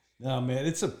 No, man,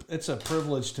 it's a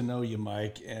privilege to know you,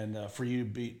 Mike, and for you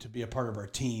to be a part of our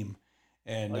team.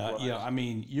 And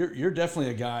you're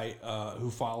definitely a guy who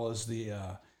follows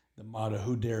the motto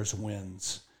 "Who dares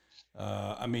wins."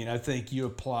 I think you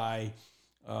apply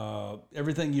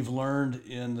everything you've learned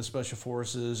in the Special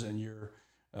Forces, and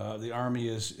the Army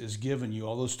is giving you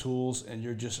all those tools, and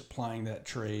you're just applying that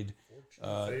trade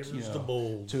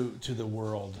to the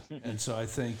world. And so I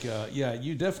think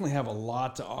you definitely have a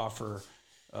lot to offer.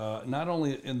 Not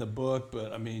only in the book,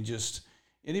 but just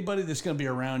anybody that's going to be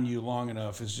around you long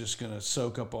enough is just going to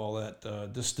soak up all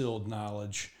that distilled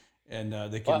knowledge, and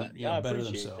they can better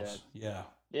themselves. That.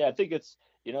 Yeah, I think it's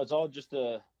all just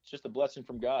a blessing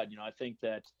from God. I think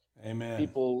that Amen.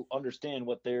 People understand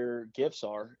what their gifts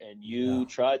are, and you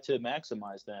try to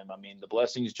maximize them. I mean, the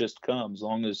blessings just come as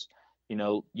long as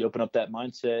you open up that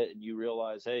mindset and you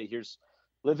realize, hey, here's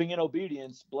living in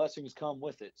obedience, blessings come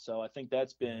with it. So I think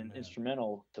that's been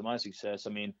instrumental to my success. I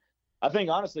mean, I think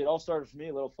honestly, it all started for me.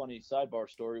 A little funny sidebar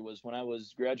story was when I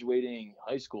was graduating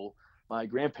high school, my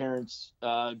grandparents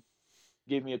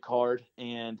gave me a card,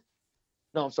 and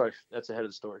no, I'm sorry, that's ahead of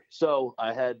the story. So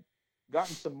I had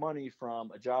gotten some money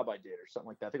from a job I did or something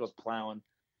like that. I think I was plowing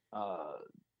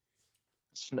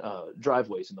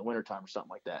driveways in the wintertime or something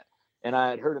like that. And I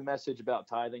had heard a message about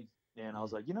tithing, and I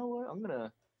was like, you know what, I'm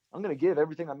gonna give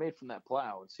everything I made from that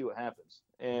plow and see what happens.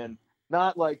 And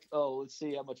not like, oh, let's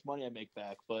see how much money I make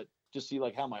back, but just see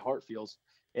like how my heart feels.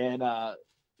 And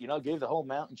gave the whole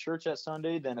amount in church that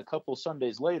Sunday. Then a couple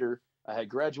Sundays later, I had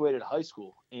graduated high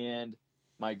school, and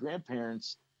my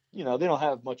grandparents, they don't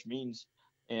have much means,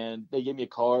 and they gave me a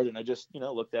card, and I just,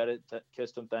 looked at it,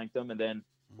 kissed them, thanked them. And then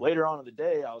later on in the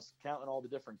day, I was counting all the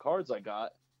different cards I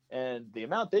got, and the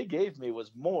amount they gave me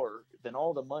was more than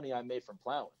all the money I made from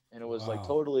plowing. And it was like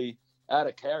totally out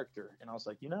of character. And I was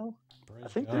like, I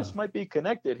think this might be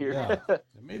connected here. Yeah, there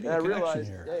may be and a I connection realized,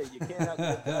 here. hey, you can't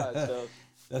outgive God. So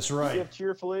that's right. You give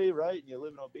cheerfully, right? And you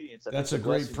live in obedience. That's a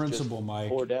great principle, Mike.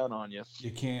 Pour down on you.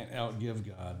 You can't outgive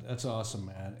God. That's awesome,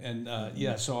 man. And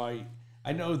so I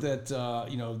know that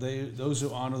those who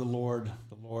honor the Lord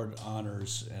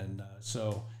honors, and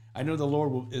so I know the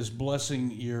Lord is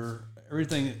blessing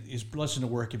everything is blessing the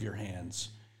work of your hands.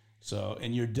 So,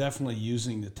 and you're definitely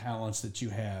using the talents that you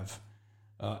have.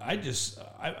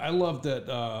 I love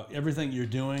that everything you're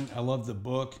doing. I love the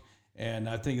book, and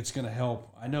I think it's going to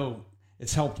help. I know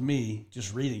it's helped me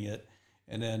just reading it,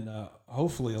 and then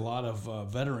hopefully a lot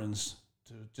of veterans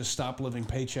to just stop living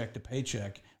paycheck to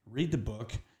paycheck. Read the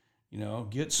book,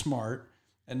 get smart,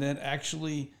 and then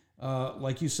actually,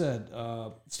 like you said,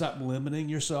 stop limiting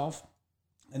yourself,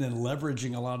 and then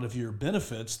leveraging a lot of your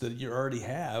benefits that you already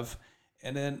have,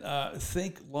 and then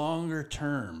think longer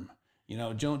term.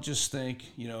 Don't just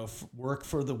think, work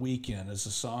for the weekend, as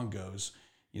the song goes.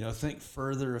 Think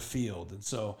further afield. And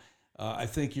so I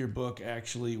think your book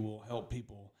actually will help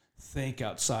people think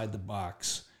outside the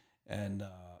box. And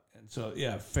so,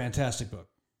 yeah, fantastic book.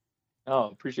 Oh,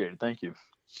 appreciate it. Thank you.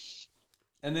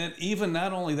 And then even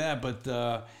not only that,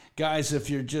 but guys, if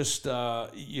you're just,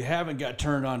 you haven't got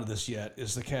turned on to this yet,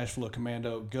 is the Cashflow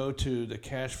Commando. Go to the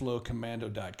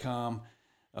cashflowcommando.com.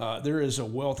 There is a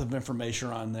wealth of information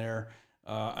on there.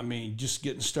 Just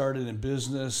getting started in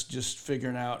business, just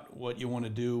figuring out what you want to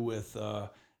do with,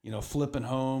 flipping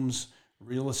homes,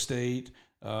 real estate.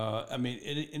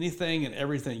 Anything and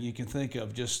everything you can think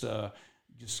of, just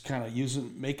kind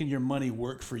of making your money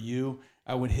work for you.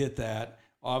 I would hit that.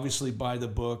 Obviously, buy the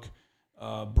book,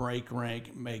 Break,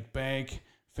 Rank, Make Bank.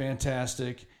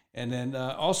 Fantastic. And then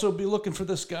also be looking for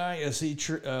this guy as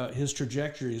his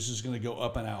trajectory is just going to go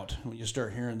up and out when you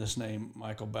start hearing this name,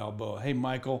 Michael Balboa. Hey,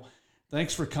 Michael,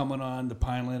 thanks for coming on the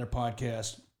Pinelander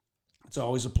podcast. It's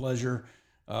always a pleasure.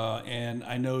 And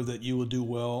I know that you will do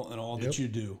well in all that you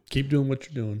do. Keep doing what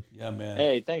you're doing. Yeah, man.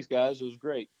 Hey, thanks, guys. It was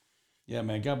great. Yeah,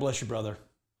 man. God bless you, brother.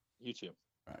 You too.